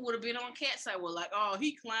 people would have been on Cat's side. Well, like, oh,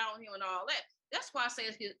 he clowned him and all that. That's why I say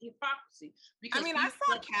it's hypocrisy. Because I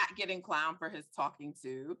saw Cat getting clowned for his talking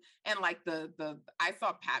to, and like I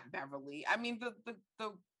saw Pat Beverly. I mean,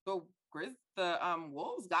 the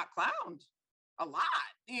Wolves got clowned a lot.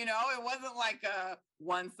 You know, it wasn't like a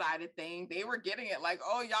one-sided thing. They were getting it like,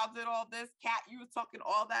 oh, y'all did all this. Cat, you was talking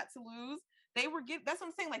all that to lose. That's what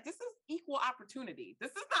I'm saying. Like, this is equal opportunity.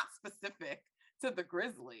 This is not specific to the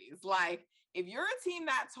Grizzlies. Like, if you're a team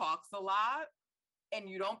that talks a lot and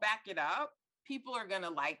you don't back it up, people are going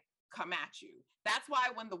to come at you. That's why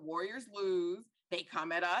when the Warriors lose, they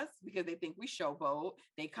come at us because they think we showboat.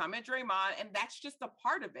 They come at Draymond, and that's just a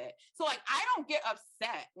part of it. So I don't get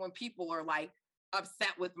upset when people are like,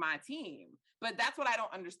 upset with my team. But that's what I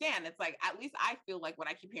don't understand. It's like, at least I feel like what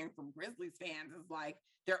I keep hearing from Grizzlies fans is like,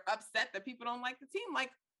 they're upset that people don't like the team.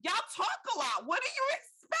 Like, y'all talk a lot. What do you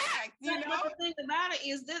expect? You know? But the thing about it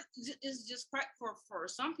is this is just for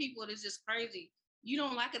some people, it's just crazy. You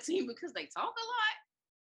don't like a team because they talk a lot?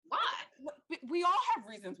 Why? We all have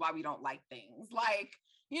reasons why we don't like things. Like,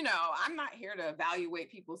 you know, I'm not here to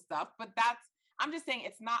evaluate people's stuff, but I'm just saying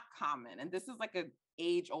it's not common. And this is like a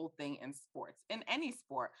age-old thing in sports, in any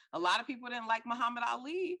sport. A lot of people didn't like Muhammad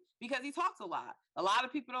Ali because he talks a lot. A lot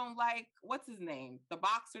of people don't like, what's his name? The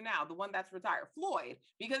boxer now, the one that's retired, Floyd,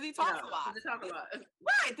 because he talks a lot. They talk a lot.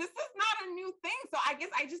 Right. This is not a new thing. So I guess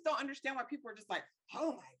I just don't understand why people are just like,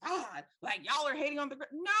 oh my God, like y'all are hating on the,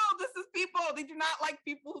 no, this is people. They do not like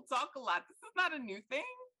people who talk a lot. This is not a new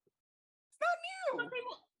thing. It's not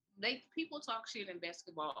new. People talk shit in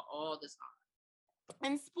basketball all the time.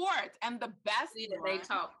 In sports, and the best they do it all the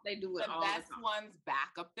time. The best ones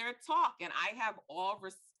back up their talk, and I have all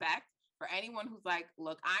respect for anyone who's like,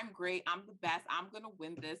 look, I'm great, I'm the best, I'm gonna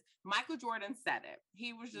win this. Michael Jordan said it.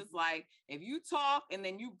 He was just like, if you talk and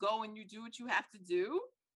then you go and you do what you have to do,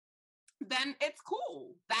 then it's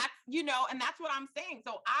cool. That's, you know, and that's what I'm saying.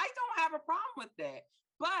 So I don't have a problem with it,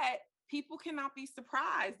 but people cannot be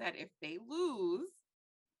surprised that if they lose,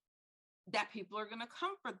 that people are going to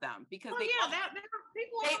comfort them because they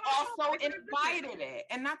also invited it.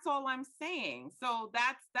 And that's all I'm saying. So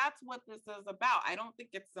that's what this is about. I don't think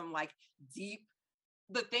it's some like deep,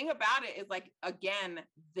 the thing about it is like, again,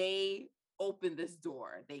 they open this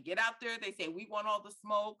door. They get out there, they say, we want all the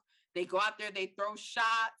smoke. They go out there, they throw shots.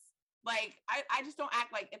 Like, I just don't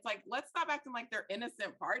act like, it's like, let's stop acting like they're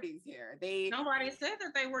innocent parties here. Nobody said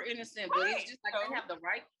that they were innocent, but it's just like they have the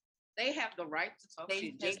right. They have the right to talk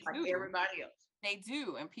shit just like everybody else. They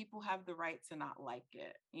do. And people have the right to not like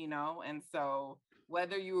it, you know? And so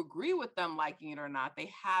whether you agree with them liking it or not, they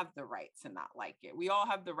have the right to not like it. We all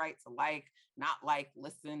have the right to like, not like,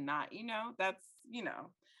 listen, not, you know, that's, you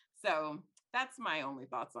know. So that's my only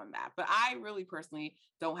thoughts on that. But I really personally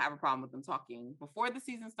don't have a problem with them talking. Before the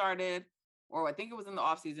season started, or I think it was in the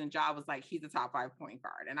offseason, Ja was like, he's a top 5 point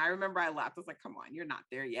guard. And I remember I laughed. I was like, come on, you're not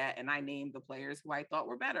there yet. And I named the players who I thought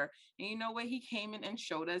were better. And you know what? He came in and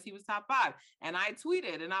showed us he was top 5. And I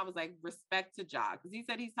tweeted and I was like, respect to Ja, because he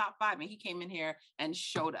said he's top 5 and he came in here and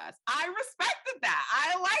showed us. I respected that.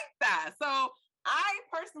 I like that. So I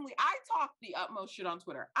talk the utmost shit on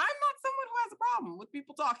Twitter. I'm not someone who has a problem with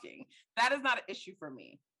people talking. That is not an issue for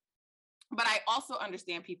me. But I also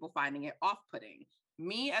understand people finding it off-putting.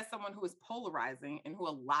 Me, as someone who is polarizing and who a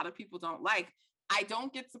lot of people don't like, I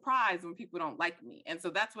don't get surprised when people don't like me. And so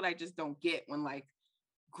that's what I just don't get when like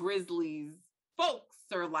Grizzlies folks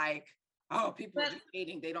are like, oh, people are just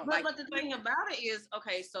hating, they don't like me. But the thing about it is,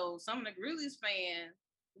 okay, so some of the Grizzlies fans,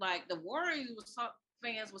 like the Warriors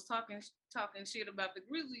fans was talking shit about the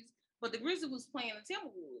Grizzlies, but the Grizzlies was playing the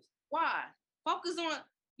Timberwolves. Why? Focus on,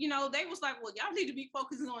 you know, they was like, well, y'all need to be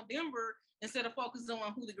focusing on Denver instead of focusing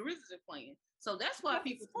on who the Grizzlies are playing. So that's why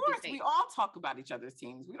people. Sports, we all talk about each other's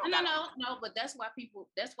teams. We don't. No. But that's why people.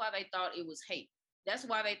 That's why they thought it was hate. That's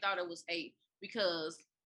why they thought it was hate because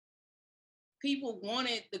people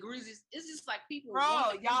wanted the Grizzlies. It's just like people.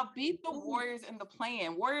 Bro, y'all beat the Warriors in the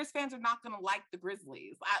play-in. Warriors fans are not gonna like the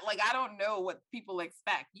Grizzlies. I don't know what people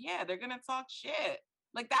expect. Yeah, they're gonna talk shit.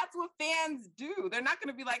 Like that's what fans do. They're not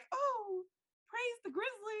gonna be like, oh, praise the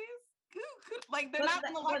Grizzlies. Like they're not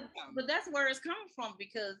gonna like them. But that's where it's coming from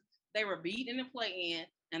because they were beat in the play-in,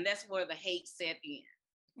 and that's where the hate set in.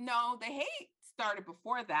 No, the hate started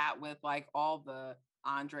before that with like all the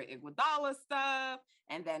Andre Iguodala stuff,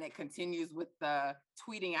 and then it continues with the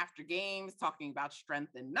tweeting after games talking about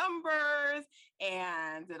strength in numbers,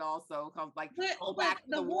 and it also comes like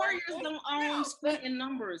the Warriors don't own strength in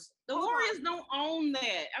numbers. The Warriors don't own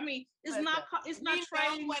that. I mean, it's not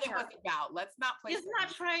trademark. What it was about. Let's not play. It's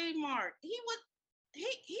not trademark. He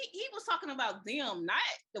was talking about them, not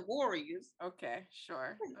the Warriors. Okay,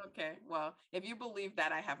 sure. Okay, well, if you believe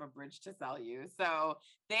that, I have a bridge to sell you. So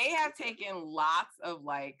they have taken lots of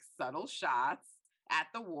like subtle shots at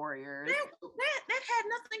the Warriors. That had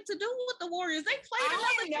nothing to do with the Warriors. They played.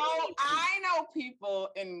 I know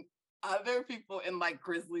other people in like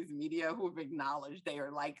Grizzlies media who have acknowledged they are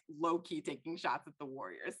like low key taking shots at the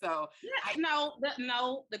Warriors. So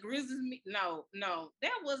the Grizzlies, no,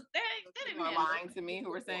 that didn't were lying to me who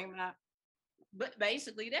were saying that. But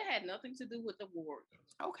basically, that had nothing to do with the Warriors.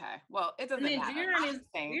 Okay, well, it doesn't matter.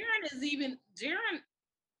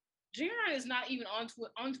 Jaren is not even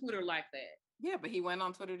on Twitter like that. Yeah, but he went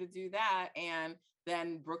on Twitter to do that, and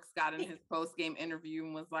then Brooks got in his post-game interview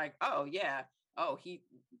and was like, "Oh yeah." Oh,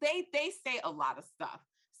 they say a lot of stuff.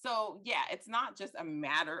 So yeah, it's not just a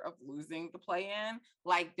matter of losing the play-in.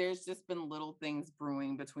 Like there's just been little things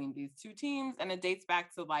brewing between these two teams, and it dates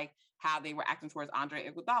back to like how they were acting towards Andre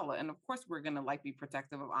Iguodala. And of course, we're gonna like be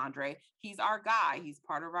protective of Andre. He's our guy. He's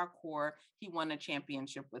part of our core. He won a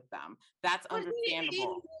championship with them. That's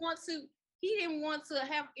understandable. He didn't want to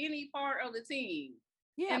have any part of the team.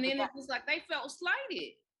 Yeah, and then it was like they felt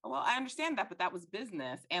slighted. Well, I understand that, but that was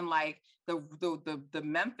business. And like the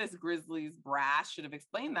Memphis Grizzlies brass should have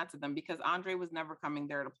explained that to them, because Andre was never coming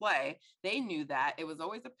there to play. They knew that. It was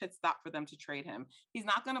always a pit stop for them to trade him. He's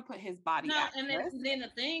not going to put his body at risk. Then the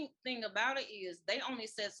thing about it is they only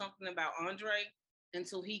said something about Andre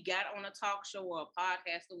until he got on a talk show or a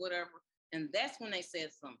podcast or whatever. And that's when they said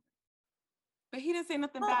something. But he didn't say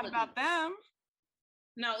nothing bad about them.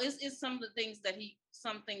 No, it's some things that he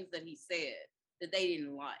said that they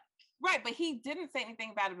didn't like. Right, but he didn't say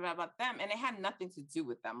anything bad about them, and it had nothing to do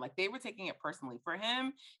with them. Like they were taking it personally. For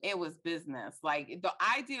him, it was business. Like the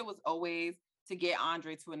idea was always to get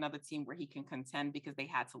Andre to another team where he can contend, because they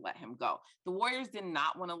had to let him go. The Warriors did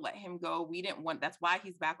not want to let him go. We didn't want, that's why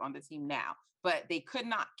he's back on the team now. But they could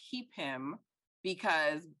not keep him,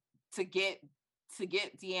 because to get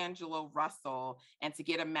D'Angelo Russell and to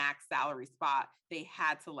get a max salary spot, they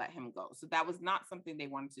had to let him go. So that was not something they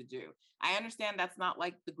wanted to do. I understand that's not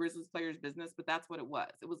like the Grizzlies players' business, but that's what it was.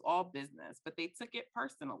 It was all business, but they took it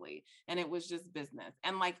personally, and it was just business.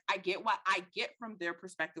 And like, I get from their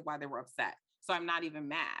perspective why they were upset. So I'm not even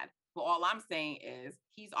mad. But all I'm saying is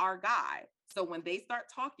he's our guy. So when they start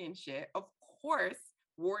talking shit, of course,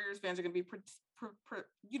 Warriors fans are going to be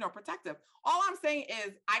protective. All I'm saying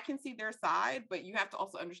is I can see their side, but you have to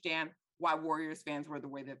also understand why Warriors fans were the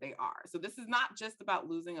way that they are. So this is not just about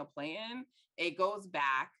losing a play-in. It goes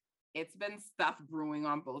back. It's been stuff brewing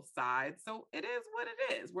on both sides. So it is what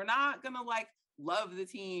it is. We're not going to like love the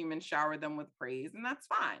team and shower them with praise, and that's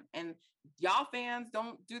fine. And y'all fans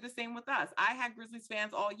don't do the same with us. I had Grizzlies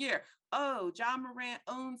fans all year. Oh, Ja Morant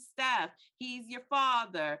owns Steph. He's your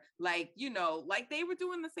father. Like, like they were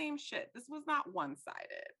doing the same shit. This was not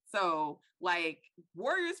one-sided. So like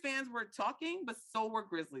Warriors fans were talking, but so were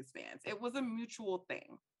Grizzlies fans. It was a mutual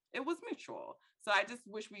thing. It was mutual. So I just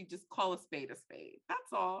wish we just call a spade a spade.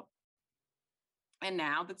 That's all. And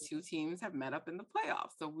now the two teams have met up in the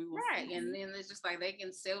playoffs. So we will see. And then it's just like they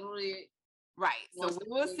can settle it. Right. So we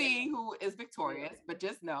will see who is victorious. But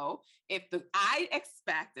just know, I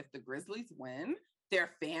expect if the Grizzlies win,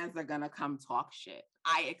 their fans are going to come talk shit.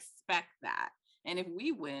 I expect that. And if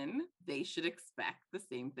we win, they should expect the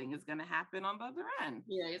same thing is going to happen on the other end.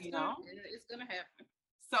 Yeah, it's going to happen.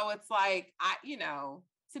 So it's like,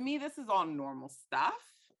 to me, this is all normal stuff.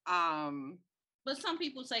 But some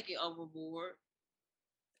people take it overboard.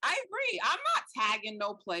 I agree. I'm not tagging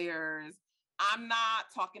no players. I'm not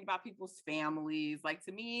talking about people's families. Like,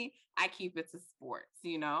 to me, I keep it to sports,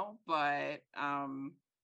 but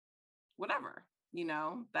whatever,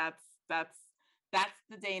 that's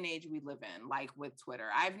the day and age we live in. Like with Twitter,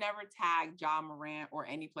 I've never tagged Ja Morant or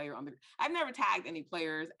any player I've never tagged any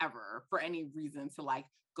players ever for any reason to like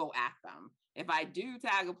go at them. If I do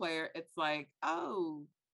tag a player, it's like, oh,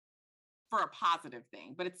 for a positive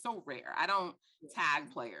thing, but it's so rare. I don't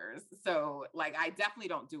tag players. So like, I definitely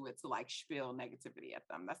don't do it to like spiel negativity at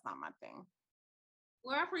them. That's not my thing.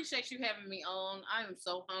 Well, I appreciate you having me on. I am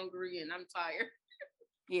so hungry and I'm tired.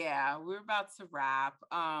 Yeah, we're about to wrap.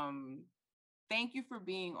 Thank you for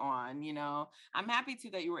being on. I'm happy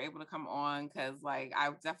too that you were able to come on, because like, I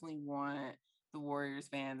definitely want the Warriors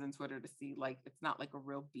fans and Twitter to see like, it's not like a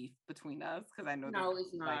real beef between us. Cause I know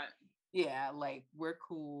it's not. Like, yeah, like we're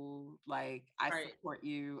cool. Like I support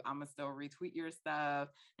you. I'm gonna still retweet your stuff,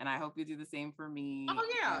 and I hope you do the same for me. Oh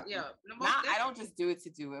yeah. I don't just do it to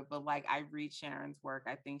do it, but like I read Sharon's work.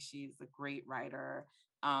 I think she's a great writer.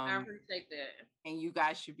 I appreciate that. And you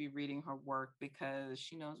guys should be reading her work because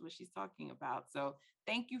she knows what she's talking about. So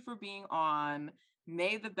thank you for being on.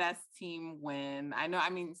 May the best team win. I know,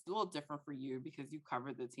 it's a little different for you because you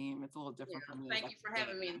covered the team. It's a little different for me. Thank you for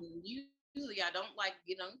having me. Usually I don't like to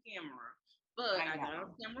get on camera, but I got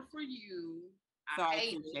on camera for you. So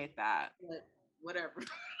I appreciate that. But whatever.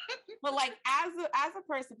 But like as a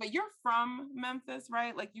person, but you're from Memphis,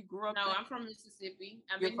 right? Like you grew up. No, I'm from Mississippi.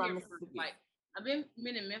 I've been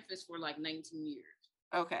in Memphis for like 19 years.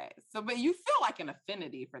 Okay. So, but you feel like an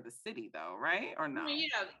affinity for the city though, right? Or no? Yeah,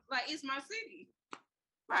 like it's my city.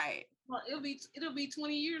 Right. Well, it'll be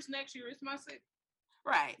 20 years next year. It's my city.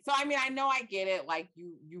 Right. So, I know I get it. Like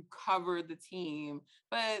you cover the team,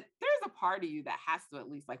 but there's a part of you that has to at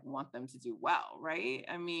least like want them to do well, right?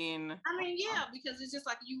 Yeah, because it's just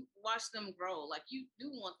like you watch them grow. Like you do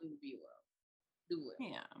want them to be well. do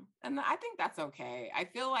it. Yeah. And I think that's okay. I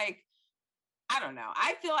feel like, I don't know.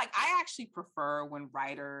 I feel like I actually prefer when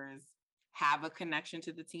writers have a connection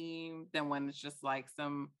to the team than when it's just like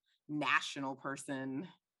some national person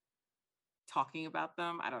talking about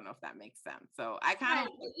them. I don't know if that makes sense. So I kind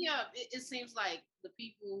of, it seems like the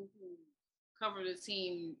people who cover the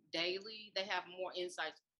team daily, they have more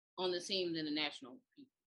insights on the team than the national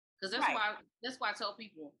people. Because that's why I tell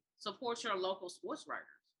people, support your local sports writers.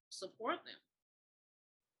 Support them.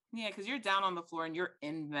 Yeah, because you're down on the floor and you're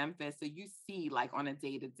in Memphis, so you see like on a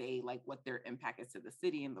day-to-day like what their impact is to the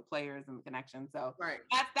city and the players and the connection. So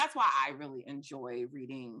that's why I really enjoy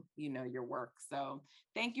reading, your work. So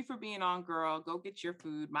thank you for being on, girl. Go get your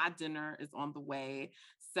food. My dinner is on the way.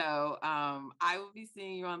 So I will be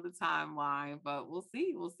seeing you on the timeline, but we'll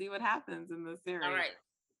see. We'll see what happens in the series. All right.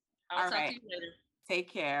 I'll talk to you later.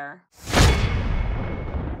 Take care.